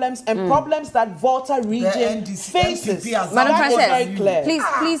problems and problems that Volta region faces. Madam Frances,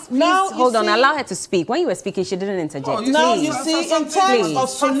 please hold on. Allow her to speak. When you were speaking, she didn't interject. Now you see, in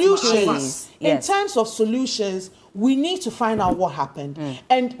terms of solutions, we need to find out what happened.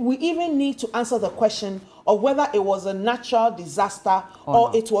 And we even need to answer the question of whether it was a natural disaster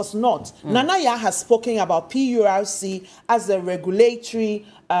or it was not. Nanaya has spoken about PURC as the regulatory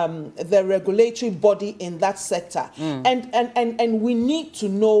body in that sector. And we need to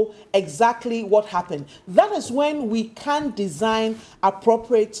know exactly what happened. That is when we can design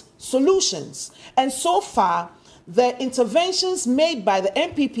appropriate solutions. And so far, the interventions made by the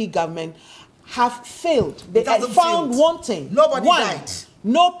MPP government have failed. They are found wanting. Nobody died.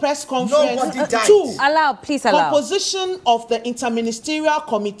 No press conference. Nobody died. Two, please allow. Composition of the interministerial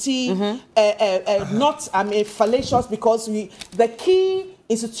committee, not fallacious, because the key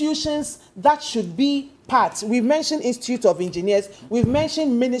institutions that should be part. We've mentioned Institute of Engineers. We've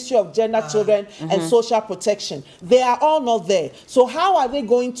mentioned Ministry of Gender, Children and Social Protection. They are all not there. So how are they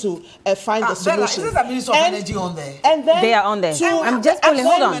going to find the solution? Is the Ministry of Energy on there? And then they are on there. I'm just pulling.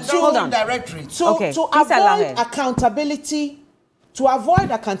 Hold on. To avoid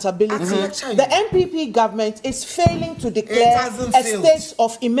accountability, the MPP government is failing to declare a state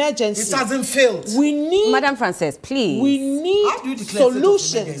of emergency. It hasn't failed. We need, Madam Frances, please. We need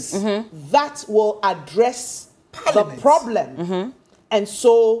solutions that will address the problem. And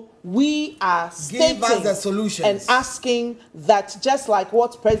so we are stating the solutions and asking that, just like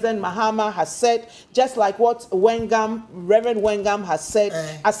what President Maham has said, just like what Reverend Wengam has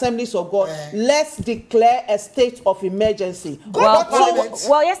said, Assemblies of God, let's declare a state of emergency.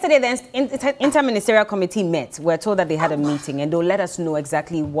 Well, yesterday the Interministerial Committee met. We're told that they had a meeting and they'll let us know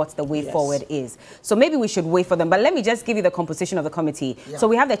exactly what the way forward is. So maybe we should wait for them. But let me just give you the composition of the committee. Yeah. So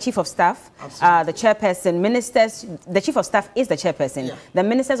we have the Chief of Staff, the Chairperson, Ministers. The Chief of Staff is the Chairperson. The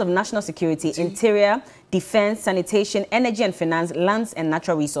Ministers of National Security, Interior, Defense, Sanitation, Energy and Finance, Lands and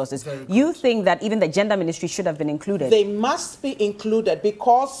Natural Resources. You think that even the Gender Ministry should have been included? They must be included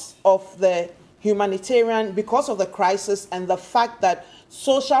because of the humanitarian, because of the crisis and the fact that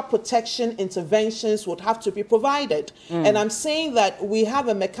social protection interventions would have to be provided. And I'm saying that we have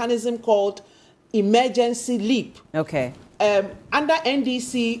a mechanism called emergency leap. Okay. Under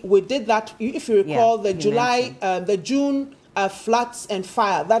NDC, we did that, if you recall, the June floods and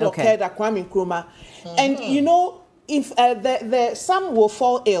fire that occurred at Kwame Nkrumah. And, you know, if some will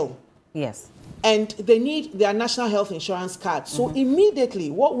fall ill. Yes. And they need their national health insurance card. So immediately,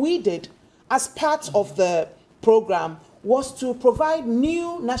 what we did as part of the program was to provide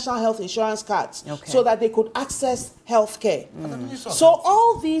new national health insurance cards so that they could access health care. So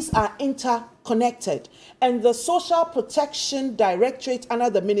all these are interconnected. And the Social Protection Directorate under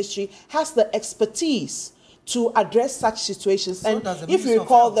the ministry has the expertise to address such situations. So and if you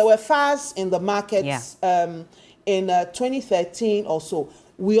recall, there were fires in the markets in 2013 or so.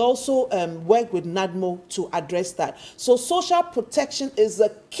 We also worked with NADMO to address that. So social protection is a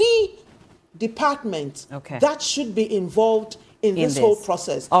key department that should be involved in this whole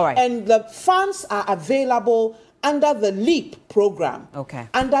process. All right. And the funds are available under the LEAP program,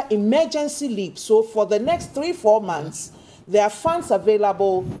 under emergency LEAP. So for the next 3-4 months, there are funds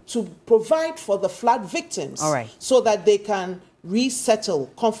available to provide for the flood victims so that they can resettle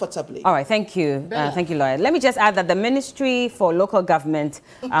comfortably. All right, thank you. Thank you, Lawyer. Let me just add that the Ministry for Local Government,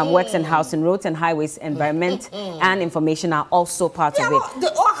 Works and Housing, Roads and Highways, Environment and Information are also part of it. They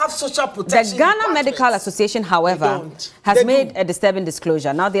all have social protection. The Ghana Medical Association, however, has made a disturbing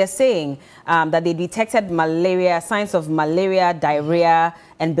disclosure. Now, they're saying that they detected signs of malaria, diarrhea,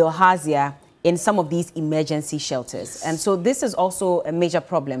 and bilharzia in some of these emergency shelters. And so this is also a major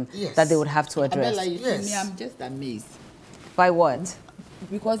problem that they would have to address. Abella, you see me, I'm just amazed. By what?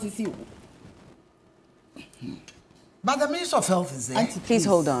 Because you see... But the Minister of Health is there. Auntie, please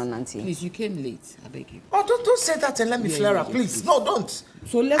hold on, Auntie. Please, you came late. I beg you. Oh, don't say that and let me flare up, please. No, don't.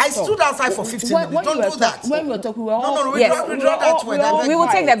 So let's I stood outside for 15 minutes. Don't do that. When we were talking, we were all... No, we draw that word. We will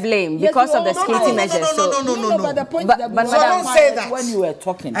take the blame because of the security measures. No. But the point is that so don't say that. When you were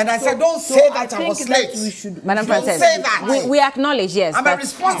talking. And I said, don't say that I was late. Madam Frances, say that. We acknowledge, yes. I'm a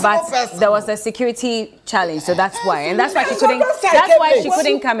responsible person. There was a security challenge, so that's why. And that's why she couldn't... That's why she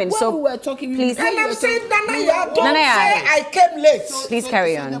couldn't come in. So we were talking... Please... And I'm saying, Nanaya, don't say I came late. Please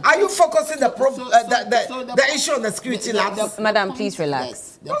carry on. Are you focusing the issue on the security labs? Madam, please relax.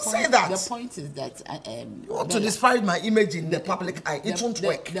 Don't say that. The point is that... you want to disparage my image in the public eye. It won't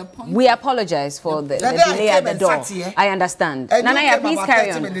work. We apologize for the delay at the door. I understand. Nanaya, please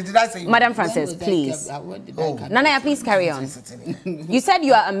carry on. Madam Frances, please. Nanaya, please carry on. You said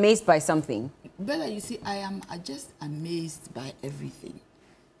you are amazed by something. Bella, you see, I am just amazed by everything.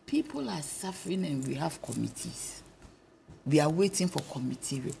 People are suffering and we have committees. We are waiting for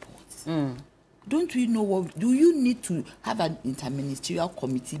committee reports. Don't we know what... Do you need to have an interministerial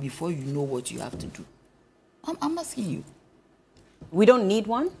committee before you know what you have to do? I'm asking you. We don't need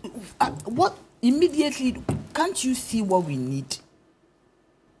one? What? Immediately, can't you see what we need?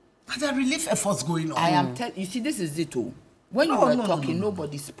 Are there relief efforts going on? I am telling you, see, this is it all. When you were talking,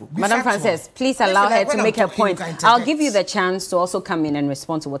 nobody spoke. Madam Frances, please allow her to make her point. I'll give you the chance to also come in and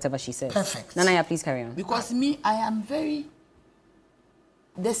respond to whatever she says. Perfect. Nanaya, please carry on. Because me, I am very...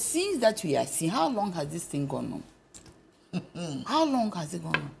 The scenes that we are seeing, how long has this thing gone on? How long has it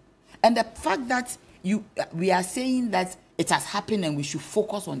gone on? And the fact that we are saying that it has happened and we should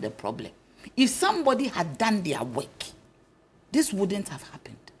focus on the problem. If somebody had done their work, this wouldn't have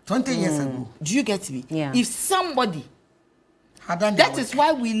happened. 20 years ago. Do you get me? Yeah. If somebody had done their that work. Is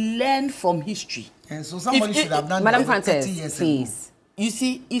why we learn from history. And so somebody should have done Madam their work 30 Frances, years please. ago. You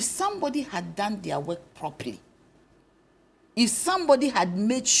see, if somebody had done their work properly, if somebody had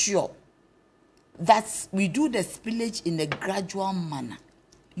made sure that we do the spillage in a gradual manner,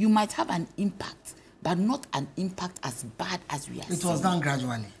 you might have an impact, but not an impact as bad as we are seeing. It was done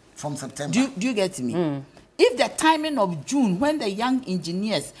gradually from September. Do you get me? If the timing of June, when the young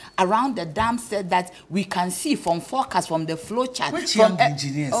engineers around the dam said that we can see from forecast, from the flow chart... Which young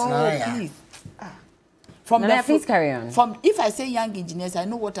engineers? Oh, please. From Nana, please carry on. From if I say young engineers, I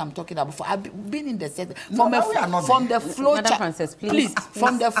know what I'm talking about. I've been in the sector. From the flow chart, please.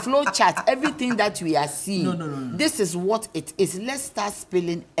 From the flow chart, everything that we are seeing. No. This is what it is. Let's start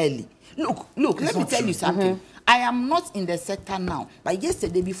spilling early. Look. Let me tell you something. I am not in the sector now, but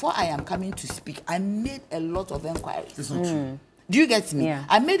yesterday, before I am coming to speak, I made a lot of inquiries. It's not true. Do you get me? Yeah.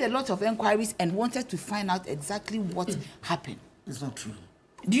 I made a lot of inquiries and wanted to find out exactly what happened. It's not true.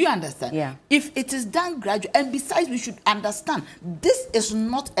 Do you understand? Yeah. If it is done gradually, and besides, we should understand this is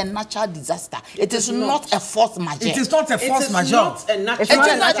not a natural disaster. It is not a force majeure. It is not a force majeure. Not a natural It's not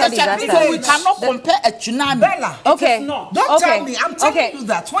a natural disaster. Because we cannot compare a tsunami. Bella, Okay. don't tell me. I'm telling you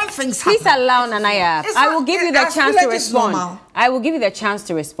that when things happen. Please allow Nanaya. It's I not- will give you the as chance to village is respond. normal. I will give you the chance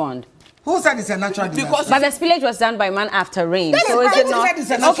to respond. Who said it's a natural disaster? But the spillage was done by man after rain. That So is is it why not? I said it's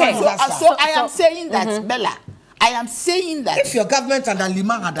a natural Okay. disaster. So I am saying that, Bella. I am saying that. If your government and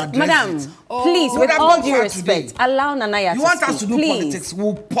Alima had addressed Madam, it, please, we with would have all gone due far respect, today. allow Nanaya You to want speak. us to do Please. politics?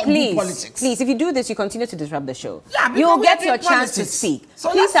 We'll do Please, politics. please, if you do this, you continue to disrupt the show. Yeah, because You'll we get are your doing chance to politics. speak. So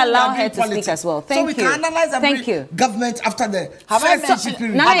Please let's say we allow are her doing to speak politics. as well. So Thank we you. can analyze every Thank you. government after the Have I first mentioned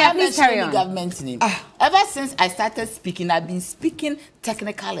period. Nana, have I please mentioned carry any on. government name? Ever since I started speaking, I've been speaking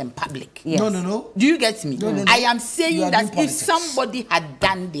technical and public. Yes. No. Do you get me? No. I am You saying are that doing if politics. somebody had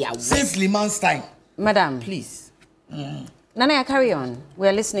done their work, Since Liman's time. Madam, please. Nanaya, carry on. We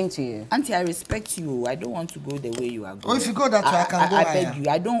are listening to you. Auntie, I respect you. I don't want to go the way you are going. Oh, if you go that way, I can go I higher. beg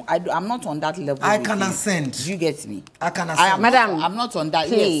you. I'm not on that level. I with can you. ascend. Do you get me? I can I ascend. am Madam, I'm not on that.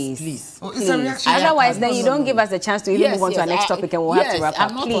 please. Yes, please. Oh, it's a reaction. Otherwise, then you don't give us the chance to even move on to our next I- topic and we'll have to yes, wrap up.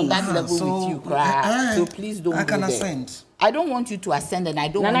 I'm not Please. on that level So, with you, cry. So please don't I go can there. ascend. I don't want you to ascend, and I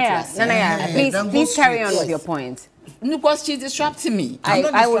don't want to Nanaya, ascend. Nanaya, then go please carry straight. on with Yes. your point. Because she's disrupting me. I'm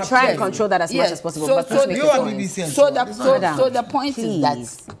not I will try and disrupting. control that as much Yes. as possible. So- but so please make you your are point. BBC. So Madam, the point please. is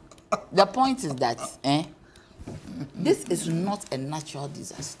that this is not a natural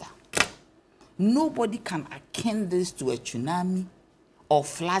disaster. Nobody can akin this to a tsunami or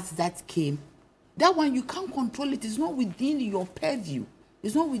floods that came. That one you can't control it. It's not within your purview.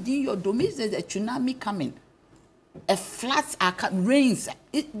 It's not within your domain. There's a tsunami coming. A floods are rains.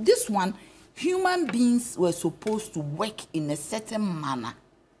 This one, human beings were supposed to work in a certain manner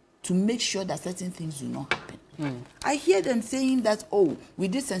to make sure that certain things do not happen. I hear them saying that, oh, we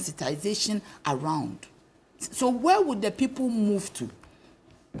did sensitization around. So where would the people move to?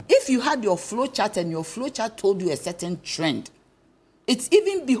 If you had your flow chart and your flow chart told you a certain trend, it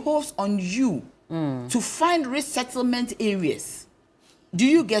even behoves on you to find resettlement areas. Do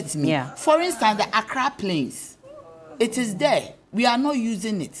you get me? Yeah. For instance, the Accra Plains, it is there. We are not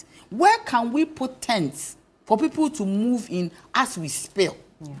using it. Where can we put tents for people to move in as we spill?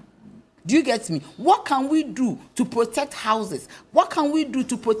 Yeah. Do you get me? What can we do to protect houses? What can we do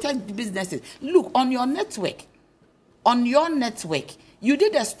to protect businesses? Look, on your network, you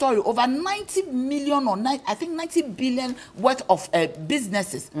did a story over 90 million or 90 billion worth of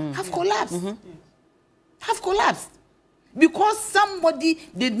businesses have collapsed. Have collapsed because somebody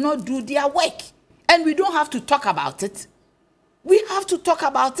did not do their work. And we don't have to talk about it. We have to talk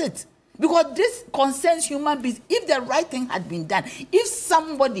about it. Because this concerns human beings. If the right thing had been done, if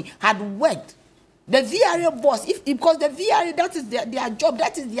somebody had worked, the VRA boss, because the VRA, that is their job,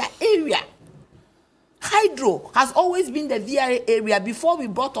 that is their area. Hydro has always been the VRA area before we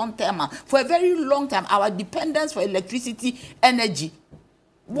brought on thermal. For a very long time, our dependence for electricity energy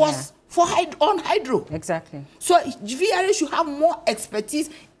was on hydro. Exactly. So VRA should have more expertise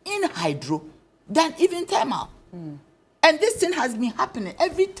in hydro than even thermal. And this thing has been happening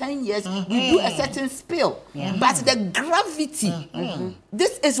every 10 years. We do a certain spill, but the gravity,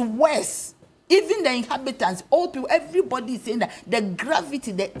 this is worse. Even the inhabitants, old people, everybody is saying that the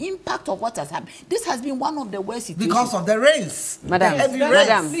gravity, the impact of what has happened, this has been one of the worst situations. Because of the rains. Madam, The heavy rains.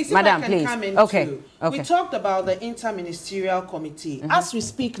 Madam, Please, if Madam, I can please. come in Okay, too. okay. We talked about the interministerial committee. As we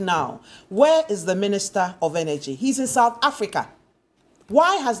speak now, where is the Minister of Energy? He's in South Africa.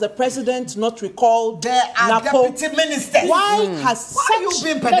 Why has the president not recalled There are NAPO? deputy ministers. Why has Why are you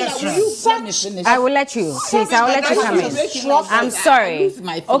being pedestrian? I will let you. Please, I will let you come in. I'm sorry.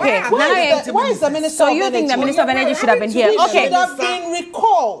 Okay, Why is the Minister So of you Energy? think the Minister of Energy should have been here? He Okay. should have been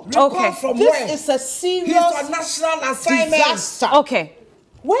recalled. Okay. From This where? is a He's serious on national assignment. disaster. Okay.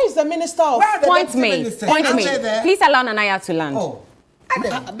 Where is the Minister of... Where are the Point deputy me. ministers? Point Aren't me. they there? Please allow Nanaya to land. Oh.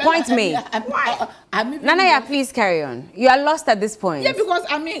 Point me. Nanaya, please carry on. You are lost at this point. Yeah, because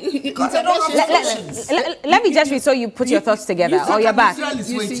I mean, Because they don't have solutions. Let me just read so you put your thoughts together, or you're back.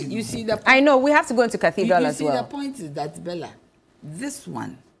 You see the I know, we have to go into cathedral you as see, well. the point is that, Bella, this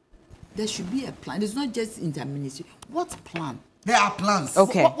one, there should be a plan. It's not just interministry. What plan There are plans.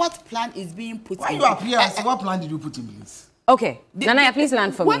 Okay. What plan is being put in? When you appear, what plan did you put in place? Okay. Nana, please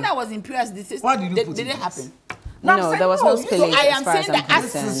land for me. When I was in PS, this is what did you put did in it happen? No, there was no spillage. So I am as far saying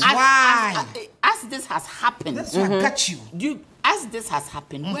as I'm that concerned. as this has happened, That's why I got you. As this has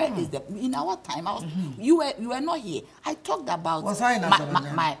happened, where is the in our time? You were not here. I talked about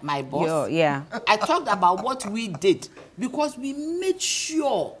my boss. Yeah. I talked about what we did because we made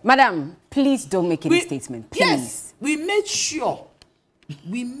sure. Madam, please don't make any statement. Please. Yes, we made sure.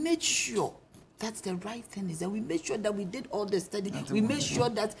 We made sure. That's the right thing is that we made sure that we did all the study. We made sure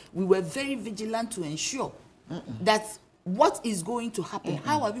that we were very vigilant to ensure that what is going to happen,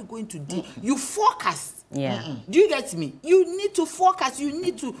 how are we going to do? You forecast. Yeah. Do you get me? You need to forecast. You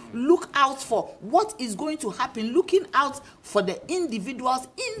need to look out for what is going to happen, looking out for the individuals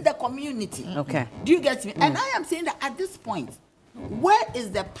in the community. Okay. Do you get me? And I am saying that at this point, where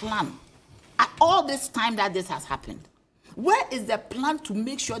is the plan? At all this time that this has happened, where is the plan to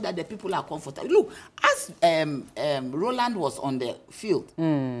make sure that the people are comfortable? Look, as Roland was on the field,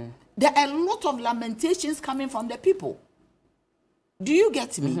 there are a lot of lamentations coming from the people. Do you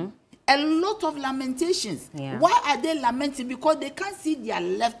get me? A lot of lamentations. Yeah. Why are they lamenting? Because they can't see their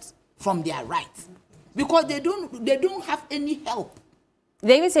left from their right. Because they don't have any help.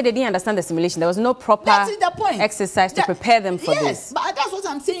 They even said they didn't understand the simulation. There was no proper exercise to prepare them for this. Yes, but that's what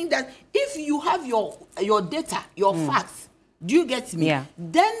I'm saying, that if you have your data, your facts, do you get me? Yeah.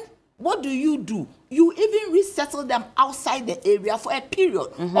 Then what do? You even resettle them outside the area for a period.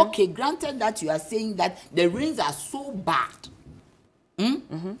 Okay, granted that you are saying that the rains are so bad.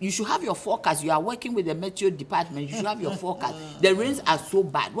 You should have your forecast. You are working with the meteo department. You should have your forecast. The rains are so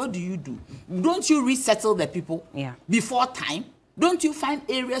bad. What do? Don't you resettle the people before time? Don't you find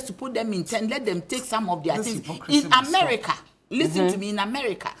areas to put them in tent? Let them take some of their things. In America, listen to me, in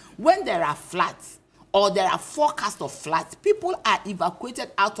America, when there are floods or there are forecasts of floods, people are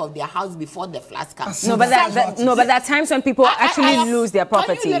evacuated out of their house before the floods come. No, but there are times when people actually lose their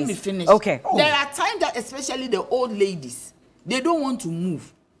properties. Can you let me finish? Okay. There are times that especially the old ladies, they don't want to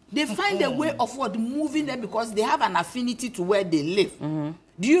move. They find a way of moving them because they have an affinity to where they live.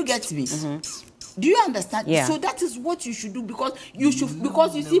 Do you get me? Do you understand? Yeah. So that is what you should do, because you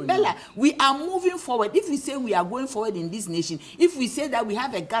see, Bella, we are moving forward. If we say we are going forward in this nation, if we say that we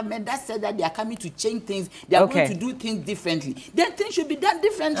have a government that said that they are coming to change things, they are going to do things differently, then things should be done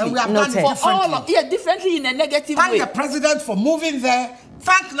differently. And we have done it differently. Differently in a negative way. Thank the president for moving there.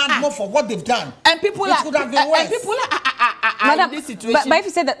 Thank Nadmo for what they've done. And people are in this situation. But if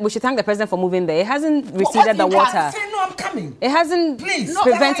you said that we should thank the president for moving there, it hasn't receded the water. Say, no, I'm coming. It hasn't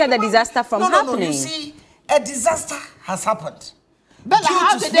prevented the disaster from happening. No, you see, a disaster has happened. Bella,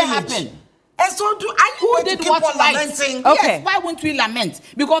 how did it happen? And so who did what lamenting? Okay. Yes, why won't we lament?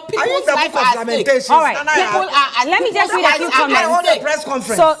 Because people's life are at stake. All right. Let me just read a few comments. I hold a press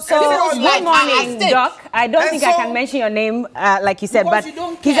conference. So good morning, Doc. I don't think I can mention your name, like you said, but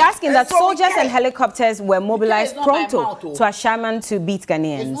he's asking that soldiers and helicopters were mobilized pronto to Ashaman to beat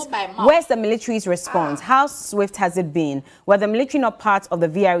Ghanaians. Where's the military's response? How swift has it been? Were the military not part of the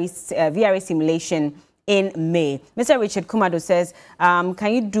VRE simulation in May? Mr. Richard Kumado says,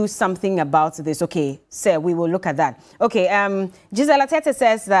 can you do something about this? Okay, sir, we will look at that. Okay, Gisela Tete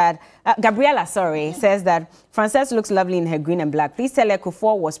says that, Gabriela, says that Frances looks lovely in her green and black. Please tell her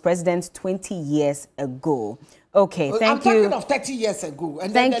Kufuor was president 20 years ago. Okay, thank you. I'm talking of 30 years ago.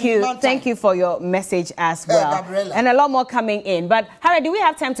 And thank you for your message as well. And a lot more coming in. But, Harry, do we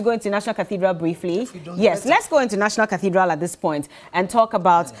have time to go into National Cathedral briefly? Yes, let's go into National Cathedral at this point and talk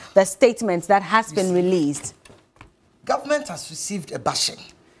about the statement that has been released. Government has received a bashing.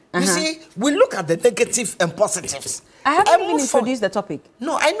 You see, we look at the negative and positives. I haven't even introduced the topic.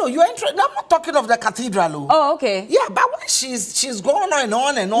 No, I know. You're I'm not talking of the cathedral. Oh, okay. Yeah, but when she's going on and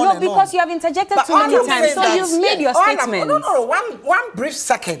on and on. No, because you have interjected too many times. So you've made your statement. No. One brief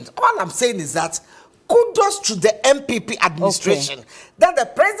second. All I'm saying is that kudos to the MPP administration that the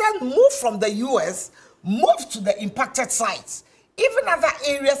president moved from the US, moved to the impacted sites, even other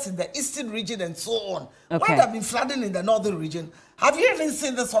areas in the eastern region and so on. When there have been flooding in the northern region, have you even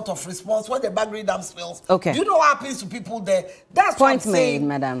seen this sort of response when the Gov't Dam spills? Do you know what happens to people there? That's point what I'm saying. made,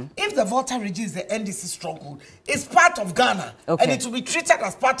 madam. If the Volta region is the NDC stronghold, it's part of Ghana. And it will be treated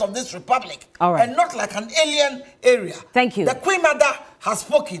as part of this republic. And not like an alien area. Thank you. The Queen Mother has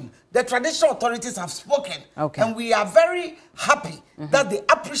spoken. The traditional authorities have spoken. And we are very happy that they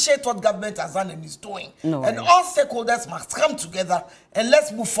appreciate what government has done and is doing. And all stakeholders must come together and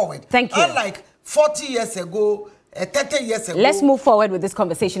let's move forward. Thank you. Unlike 40 years ago, 30 years ago. Let's move forward with this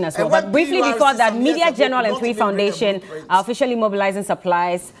conversation as well. But briefly before that, Media General and 3 Foundation are officially mobilizing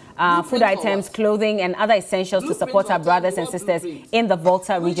supplies food items, clothing, and other essentials to support our brothers and sisters in the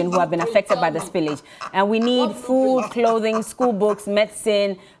Volta region who have been affected by the spillage. And we need food, clothing, school books,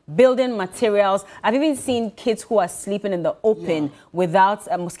 medicine, building materials. I've even seen kids who are sleeping in the open without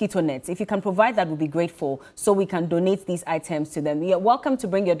mosquito nets. If you can provide that, we'll be grateful so we can donate these items to them. You're welcome to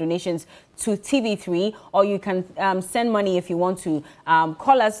bring your donations to TV3, or you can send money if you want to.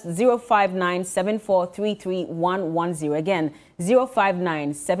 Call us 059-7433-110. Again,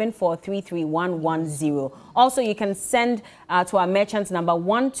 059-7433-110. Also, you can send to our merchant number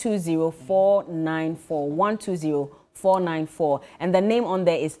 120494, 120494, and the name on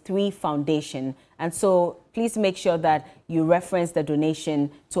there is 3 Foundation. And so please make sure that you reference the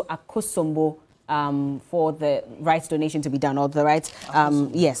donation to Akosombo for the right donation to be done, or the right,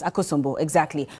 yes, Akosombo, exactly.